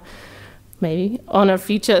from now, maybe, on a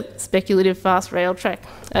future speculative fast rail track.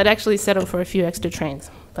 I'd actually settle for a few extra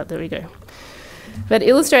trains, but there we go. But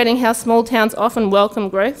illustrating how small towns often welcome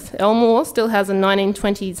growth, Elmore still has a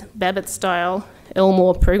 1920s Babbitt-style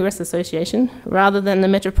Elmore Progress Association, rather than the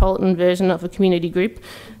metropolitan version of a community group,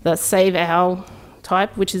 the Save Our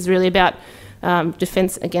type, which is really about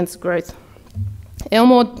defence against growth.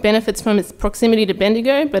 Elmore benefits from its proximity to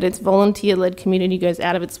Bendigo, but its volunteer-led community goes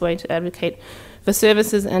out of its way to advocate for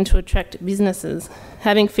services and to attract businesses.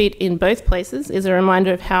 Having feet in both places is a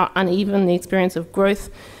reminder of how uneven the experience of growth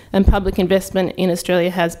and public investment in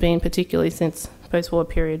Australia has been, particularly since the post-war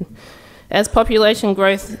period. As population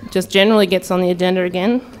growth just generally gets on the agenda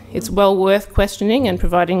again, it's well worth questioning and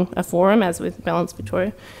providing a forum, as with Balance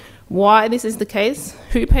Victoria, why this is the case,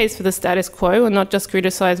 who pays for the status quo, and not just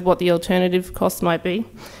criticise what the alternative costs might be,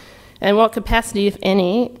 and what capacity, if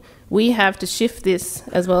any, we have to shift this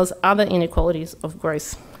as well as other inequalities of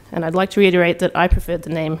growth. And I'd like to reiterate that I preferred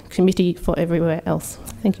the name Committee for Everywhere Else.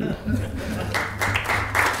 Thank you.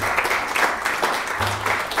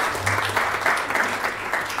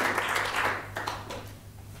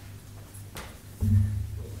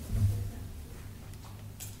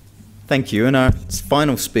 Thank you. And our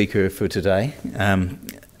final speaker for today,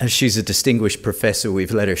 as she's a distinguished professor,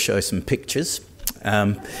 we've let her show some pictures.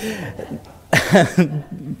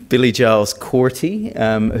 Billie Giles-Corti,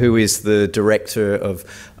 who is the director of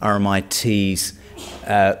RMIT's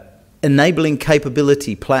Enabling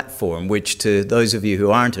Capability Platform, which to those of you who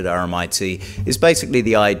aren't at RMIT is basically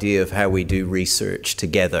the idea of how we do research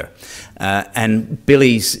together. And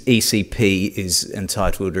Billie's ECP is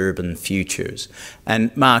entitled Urban Futures.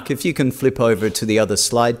 And Mark, if you can flip over to the other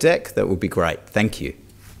slide deck, that would be great. Thank you.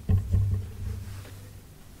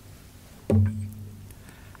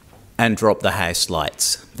 And drop the house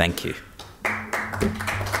lights. Thank you.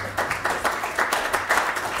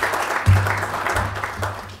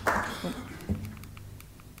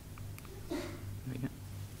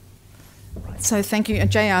 So thank you. And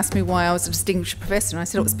Jay asked me why I was a distinguished professor, and I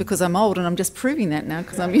said it was because I'm old, and I'm just proving that now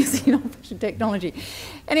because I'm using old-fashioned technology.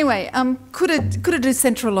 Anyway, could a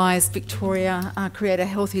decentralised Victoria create a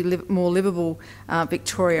healthy, more livable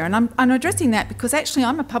Victoria? And I'm addressing that because actually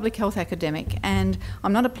I'm a public health academic, and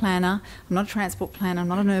I'm not a planner, I'm not a transport planner, I'm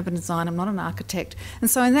not an urban designer, I'm not an architect. And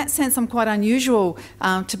so in that sense, I'm quite unusual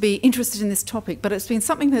to be interested in this topic, but it's been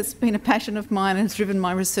something that's been a passion of mine and has driven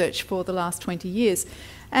my research for the last 20 years.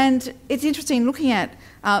 And it's interesting looking at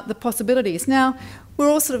the possibilities. Now, we're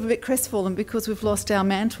all sort of a bit crestfallen because we've lost our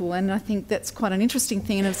mantle, and I think that's quite an interesting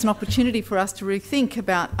thing, and it's an opportunity for us to rethink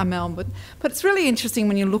about Melbourne. But it's really interesting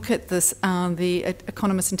when you look at this, the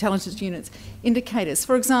Economist Intelligence Unit's indicators.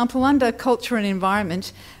 For example, under culture and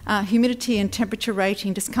environment, humidity and temperature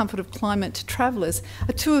rating, discomfort of climate to travellers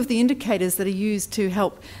are two of the indicators that are used to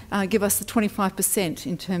help give us the 25%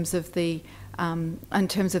 in terms of the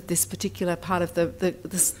this particular part of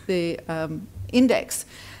the index.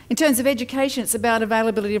 In terms of education, it's about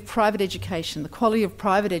availability of private education, the quality of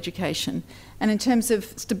private education. And in terms of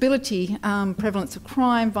stability, prevalence of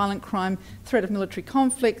crime, violent crime, threat of military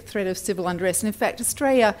conflict, threat of civil unrest. And in fact,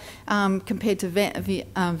 Australia, compared to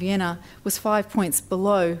Vienna, was 5 points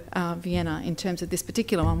below Vienna in terms of this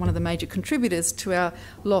particular one of the major contributors to our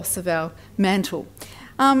loss of our mantle.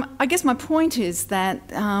 I guess my point is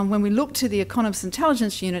that when we look to the Economist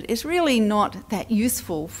Intelligence Unit, it's really not that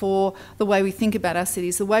useful for the way we think about our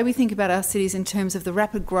cities, the way we think about our cities in terms of the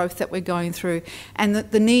rapid growth that we're going through, and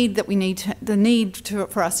the need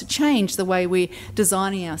for us to change the way we're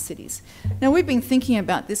designing our cities. Now, we've been thinking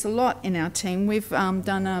about this a lot in our team. We've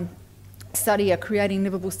done a study, a Creating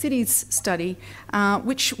Livable Cities study,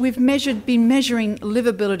 which we've been measuring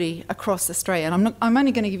livability across Australia. And I'm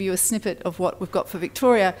only going to give you a snippet of what we've got for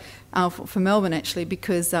Victoria, for Melbourne actually,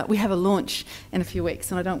 because we have a launch in a few weeks,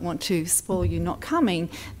 and I don't want to spoil you not coming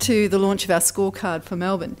to the launch of our scorecard for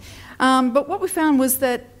Melbourne. But what we found was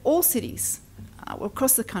that all cities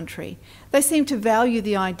across the country, they seem to value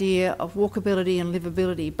the idea of walkability and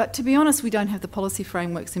livability, but to be honest, we don't have the policy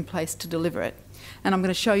frameworks in place to deliver it. And I'm going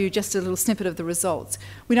to show you just a little snippet of the results.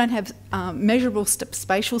 We don't have measurable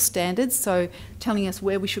spatial standards, so telling us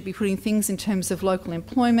where we should be putting things in terms of local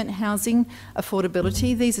employment, housing,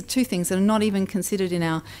 affordability. These are two things that are not even considered in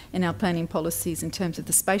our planning policies in terms of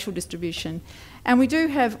the spatial distribution. And we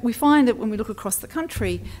find that when we look across the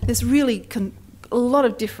country, there's really a lot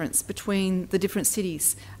of difference between the different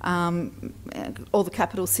cities, all the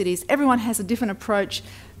capital cities. Everyone has a different approach.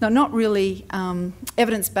 They're not really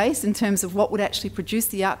evidence-based in terms of what would actually produce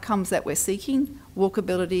the outcomes that we're seeking,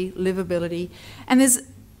 walkability, livability. And there's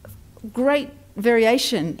great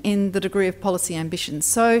variation in the degree of policy ambition.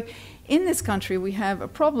 So in this country, we have a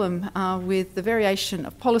problem with the variation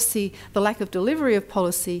of policy, the lack of delivery of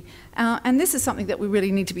policy, and this is something that we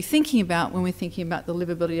really need to be thinking about when we're thinking about the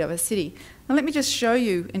livability of a city. Now, let me just show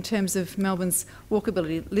you in terms of Melbourne's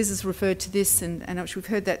walkability. Liz has referred to this, and we've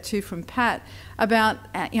heard that too from Pat, about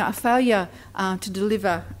a failure to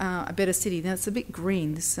deliver a better city. Now, it's a bit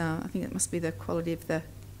green. This, I think it must be the quality of the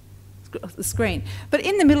screen. But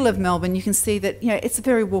in the middle of Melbourne, you can see that it's a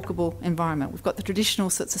very walkable environment. We've got the traditional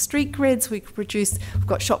sorts of street grids we've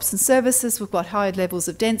got shops and services, we've got high levels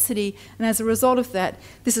of density, and as a result of that,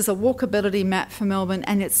 this is a walkability map for Melbourne,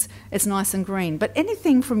 and it's nice and green. But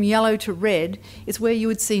anything from yellow to red is where you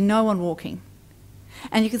would see no one walking.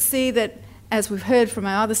 And you can see that, as we've heard from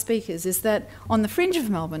our other speakers, is that on the fringe of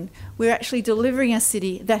Melbourne, we're actually delivering a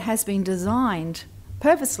city that has been designed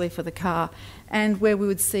purposely for the car, and where we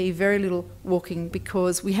would see very little walking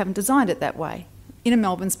because we haven't designed it that way. Inner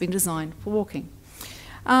Melbourne's been designed for walking.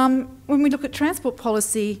 When we look at transport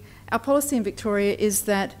policy, our policy in Victoria is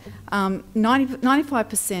that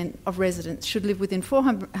 95% of residents should live within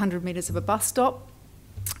 400 metres of a bus stop,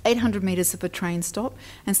 800 metres of a train stop,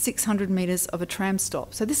 and 600 metres of a tram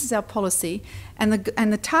stop. So this is our policy, and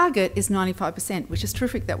the target is 95%, which is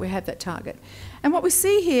terrific that we have that target. And what we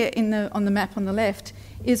see here on the map on the left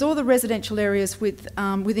is all the residential areas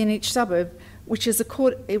within each suburb, which is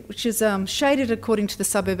shaded according to the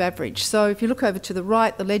suburb average. So if you look over to the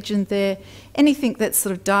right, the legend there, anything that's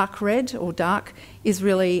sort of dark red or dark is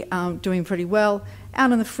really doing pretty well.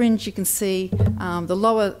 Out on the fringe, you can see the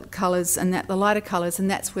lower colours and the lighter colours, and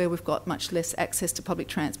that's where we've got much less access to public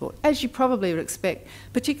transport, as you probably would expect,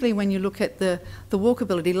 particularly when you look at the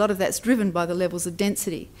walkability. A lot of that's driven by the levels of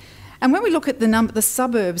density. And when we look at the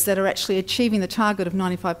suburbs that are actually achieving the target of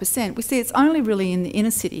 95%, we see it's only really in the inner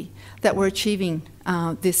city that we're achieving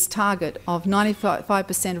this target of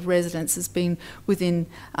 95% of residents as being within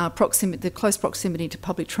the close proximity to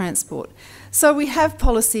public transport. So we have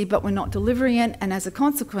policy, but we're not delivering it, and as a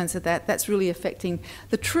consequence of that, that's really affecting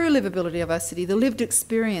the true livability of our city, the lived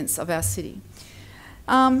experience of our city.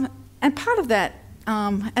 And part of that,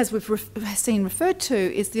 as we've seen referred to,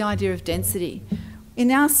 is the idea of density. In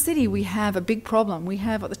our city, we have a big problem. We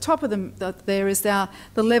have at the top of there is the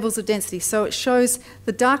levels of density. So it shows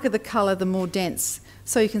the darker the colour, the more dense.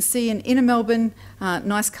 So you can see in inner Melbourne,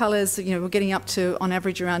 nice colours, we're getting up to, on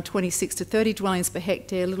average, around 26 to 30 dwellings per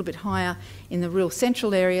hectare, a little bit higher in the real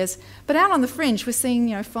central areas. But out on the fringe, we're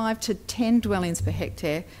seeing, 5 to 10 dwellings per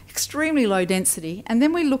hectare, extremely low density. And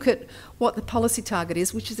then we look at what the policy target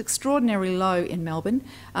is, which is extraordinarily low in Melbourne,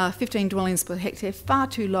 15 dwellings per hectare, far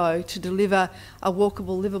too low to deliver a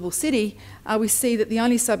walkable, livable city. We see that the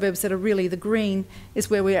only suburbs that are really the green is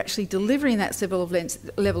where we're actually delivering that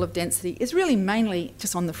level of density is really mainly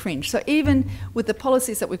just on the fringe. So even with the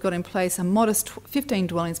policies that we've got in place, a modest 15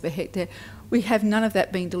 dwellings per hectare, we have none of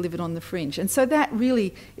that being delivered on the fringe. And so that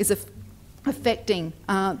really is affecting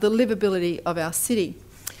the livability of our city.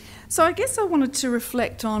 So I guess I wanted to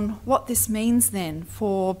reflect on what this means then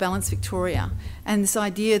for Balanced Victoria and this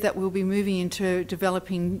idea that we'll be moving into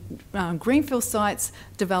developing greenfield sites,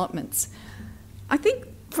 developments. I think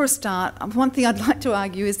for a start, one thing I'd like to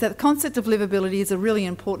argue is that the concept of livability is a really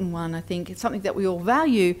important one. I think it's something that we all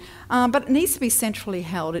value, but it needs to be centrally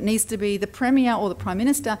held. It needs to be the Premier or the Prime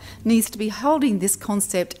Minister needs to be holding this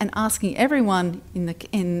concept and asking everyone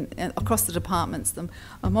across the departments, the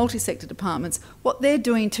multi-sector departments, what they're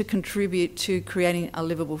doing to contribute to creating a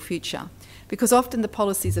livable future. Because often the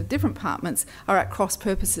policies of different departments are at cross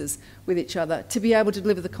purposes with each other to be able to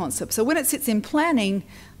deliver the concept. So when it sits in planning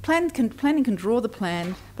can draw the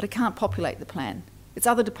plan, but it can't populate the plan. It's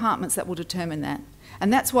other departments that will determine that.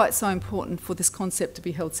 And that's why it's so important for this concept to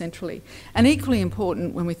be held centrally. And equally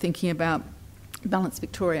important when we're thinking about Balanced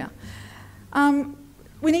Victoria.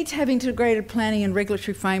 We need to have integrated planning and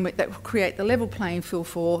regulatory framework that will create the level playing field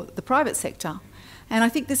for the private sector. And I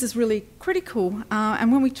think this is really critical.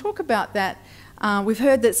 And when we talk about that, we've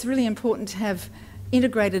heard that it's really important to have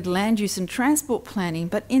integrated land use and transport planning,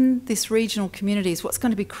 but in this regional communities, what's going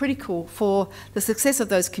to be critical for the success of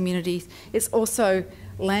those communities is also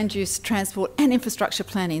land use, transport and infrastructure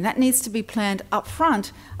planning. That needs to be planned up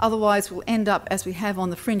front, otherwise we'll end up, as we have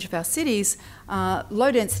on the fringe of our cities,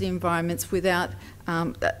 low density environments without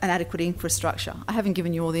an adequate infrastructure. I haven't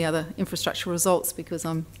given you all the other infrastructure results because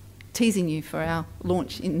I'm teasing you for our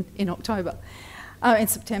launch in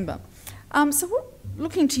September.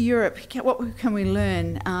 Looking to Europe, what can we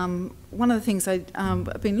learn? One of the things I've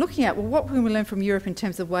been looking at, what can we learn from Europe in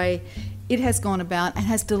terms of the way it has gone about and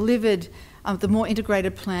has delivered the more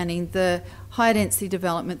integrated planning, the higher density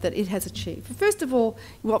development that it has achieved. First of all,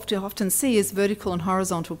 what we often see is vertical and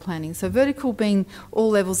horizontal planning. So vertical being all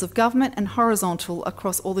levels of government and horizontal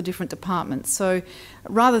across all the different departments. So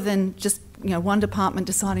rather than just one department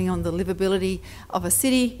deciding on the livability of a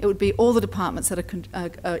city, it would be all the departments that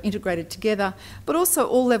are integrated together, but also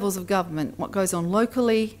all levels of government, what goes on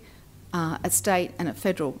locally, at state and at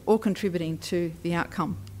federal, all contributing to the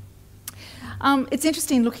outcome. It's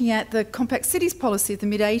interesting looking at the Compact Cities policy of the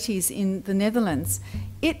mid-80s in the Netherlands.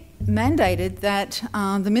 It mandated that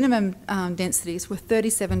the minimum densities were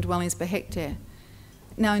 37 dwellings per hectare.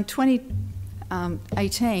 Now in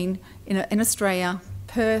 2018, in Australia,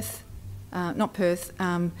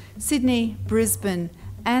 Sydney, Brisbane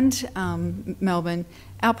and Melbourne,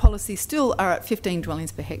 our policies still are at 15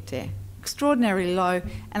 dwellings per hectare. Extraordinarily low,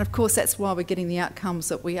 and of course that's why we're getting the outcomes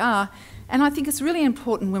that we are. And I think it's really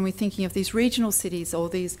important when we're thinking of these regional cities or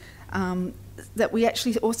these that we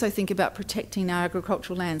actually also think about protecting our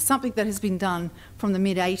agricultural land, something that has been done from the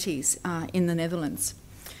mid-80s in the Netherlands.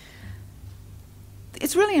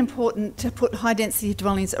 It's really important to put high-density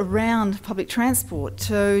dwellings around public transport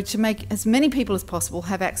to make as many people as possible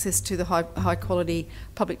have access to the high-quality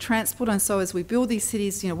public transport. And so as we build these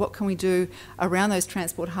cities, what can we do around those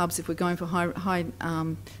transport hubs if we're going for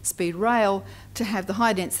high-speed rail to have the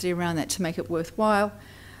high density around that to make it worthwhile.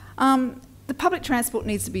 The public transport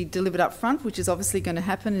needs to be delivered up front, which is obviously going to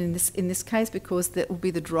happen in this case because that will be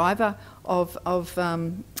the driver of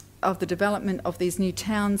the development of these new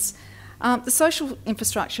towns. The social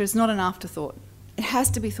infrastructure is not an afterthought. It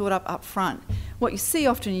has to be thought up front. What you see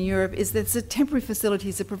often in Europe is that the temporary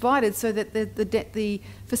facilities are provided so that the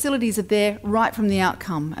facilities are there right from the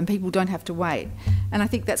outcome and people don't have to wait. And I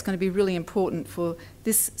think that's going to be really important for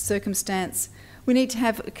this circumstance. We need to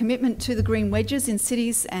have a commitment to the green wedges in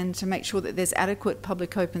cities and to make sure that there's adequate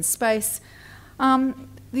public open space.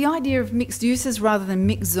 The idea of mixed uses rather than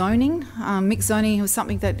mixed zoning. Mixed zoning was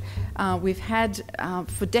something that we've had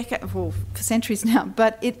for centuries now,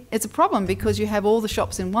 but it's a problem because you have all the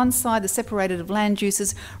shops in one side, the separated of land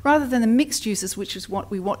uses, rather than the mixed uses, which is what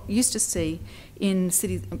we used to see in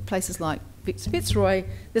places like Fitzroy.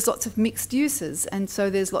 There's lots of mixed uses, and so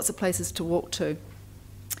there's lots of places to walk to.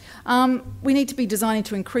 We need to be designing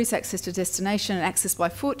to increase access to destination and access by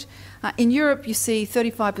foot. In Europe, you see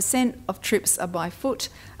 35% of trips are by foot,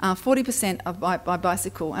 40% are by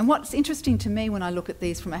bicycle. And what's interesting to me when I look at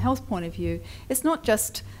these from a health point of view, it's not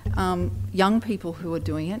just young people who are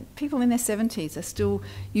doing it. People in their 70s are still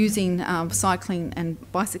using cycling and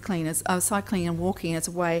cycling and walking as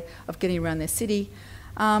a way of getting around their city.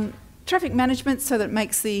 Traffic management so that it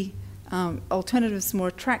makes the alternatives more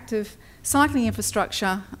attractive. Cycling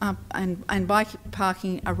infrastructure and bike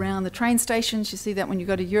parking around the train stations. You see that when you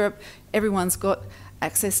go to Europe, everyone's got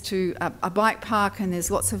access to a bike park, and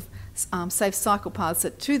there's lots of safe cycle paths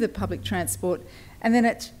to the public transport. And then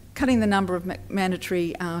it's cutting the number of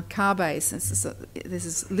mandatory car bays. This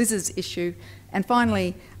is Liz's issue. And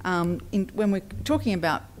finally, when we're talking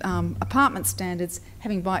about apartment standards,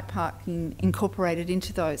 having bike parking incorporated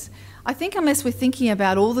into those. I think unless we're thinking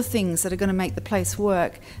about all the things that are going to make the place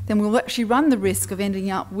work, then we'll actually run the risk of ending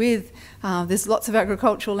up with, there's lots of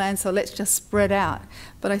agricultural land, so let's just spread out.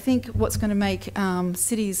 But I think what's going to make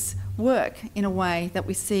cities work in a way that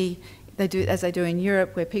we see they do, as they do in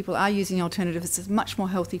Europe, where people are using alternatives, it's a much more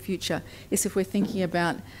healthy future, is if we're thinking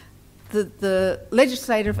about the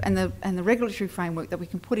legislative and the regulatory framework that we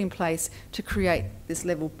can put in place to create this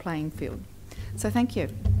level playing field. So thank you.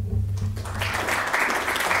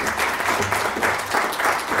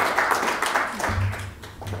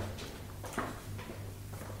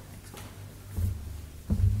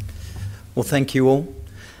 Well, thank you all.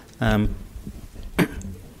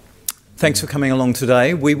 Thanks for coming along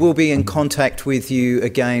today. We will be in contact with you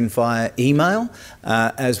again via email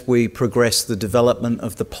as we progress the development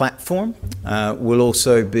of the platform. We'll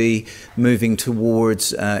also be moving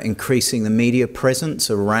towards increasing the media presence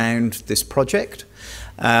around this project.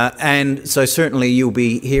 And so certainly you'll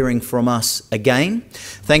be hearing from us again.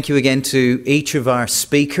 Thank you again to each of our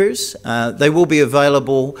speakers. They will be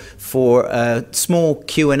available for a small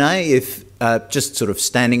Q&A if just sort of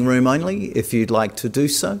standing room only, if you'd like to do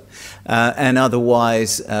so. And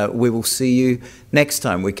otherwise, we will see you next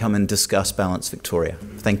time we come and discuss Balance Victoria.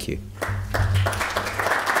 Thank you.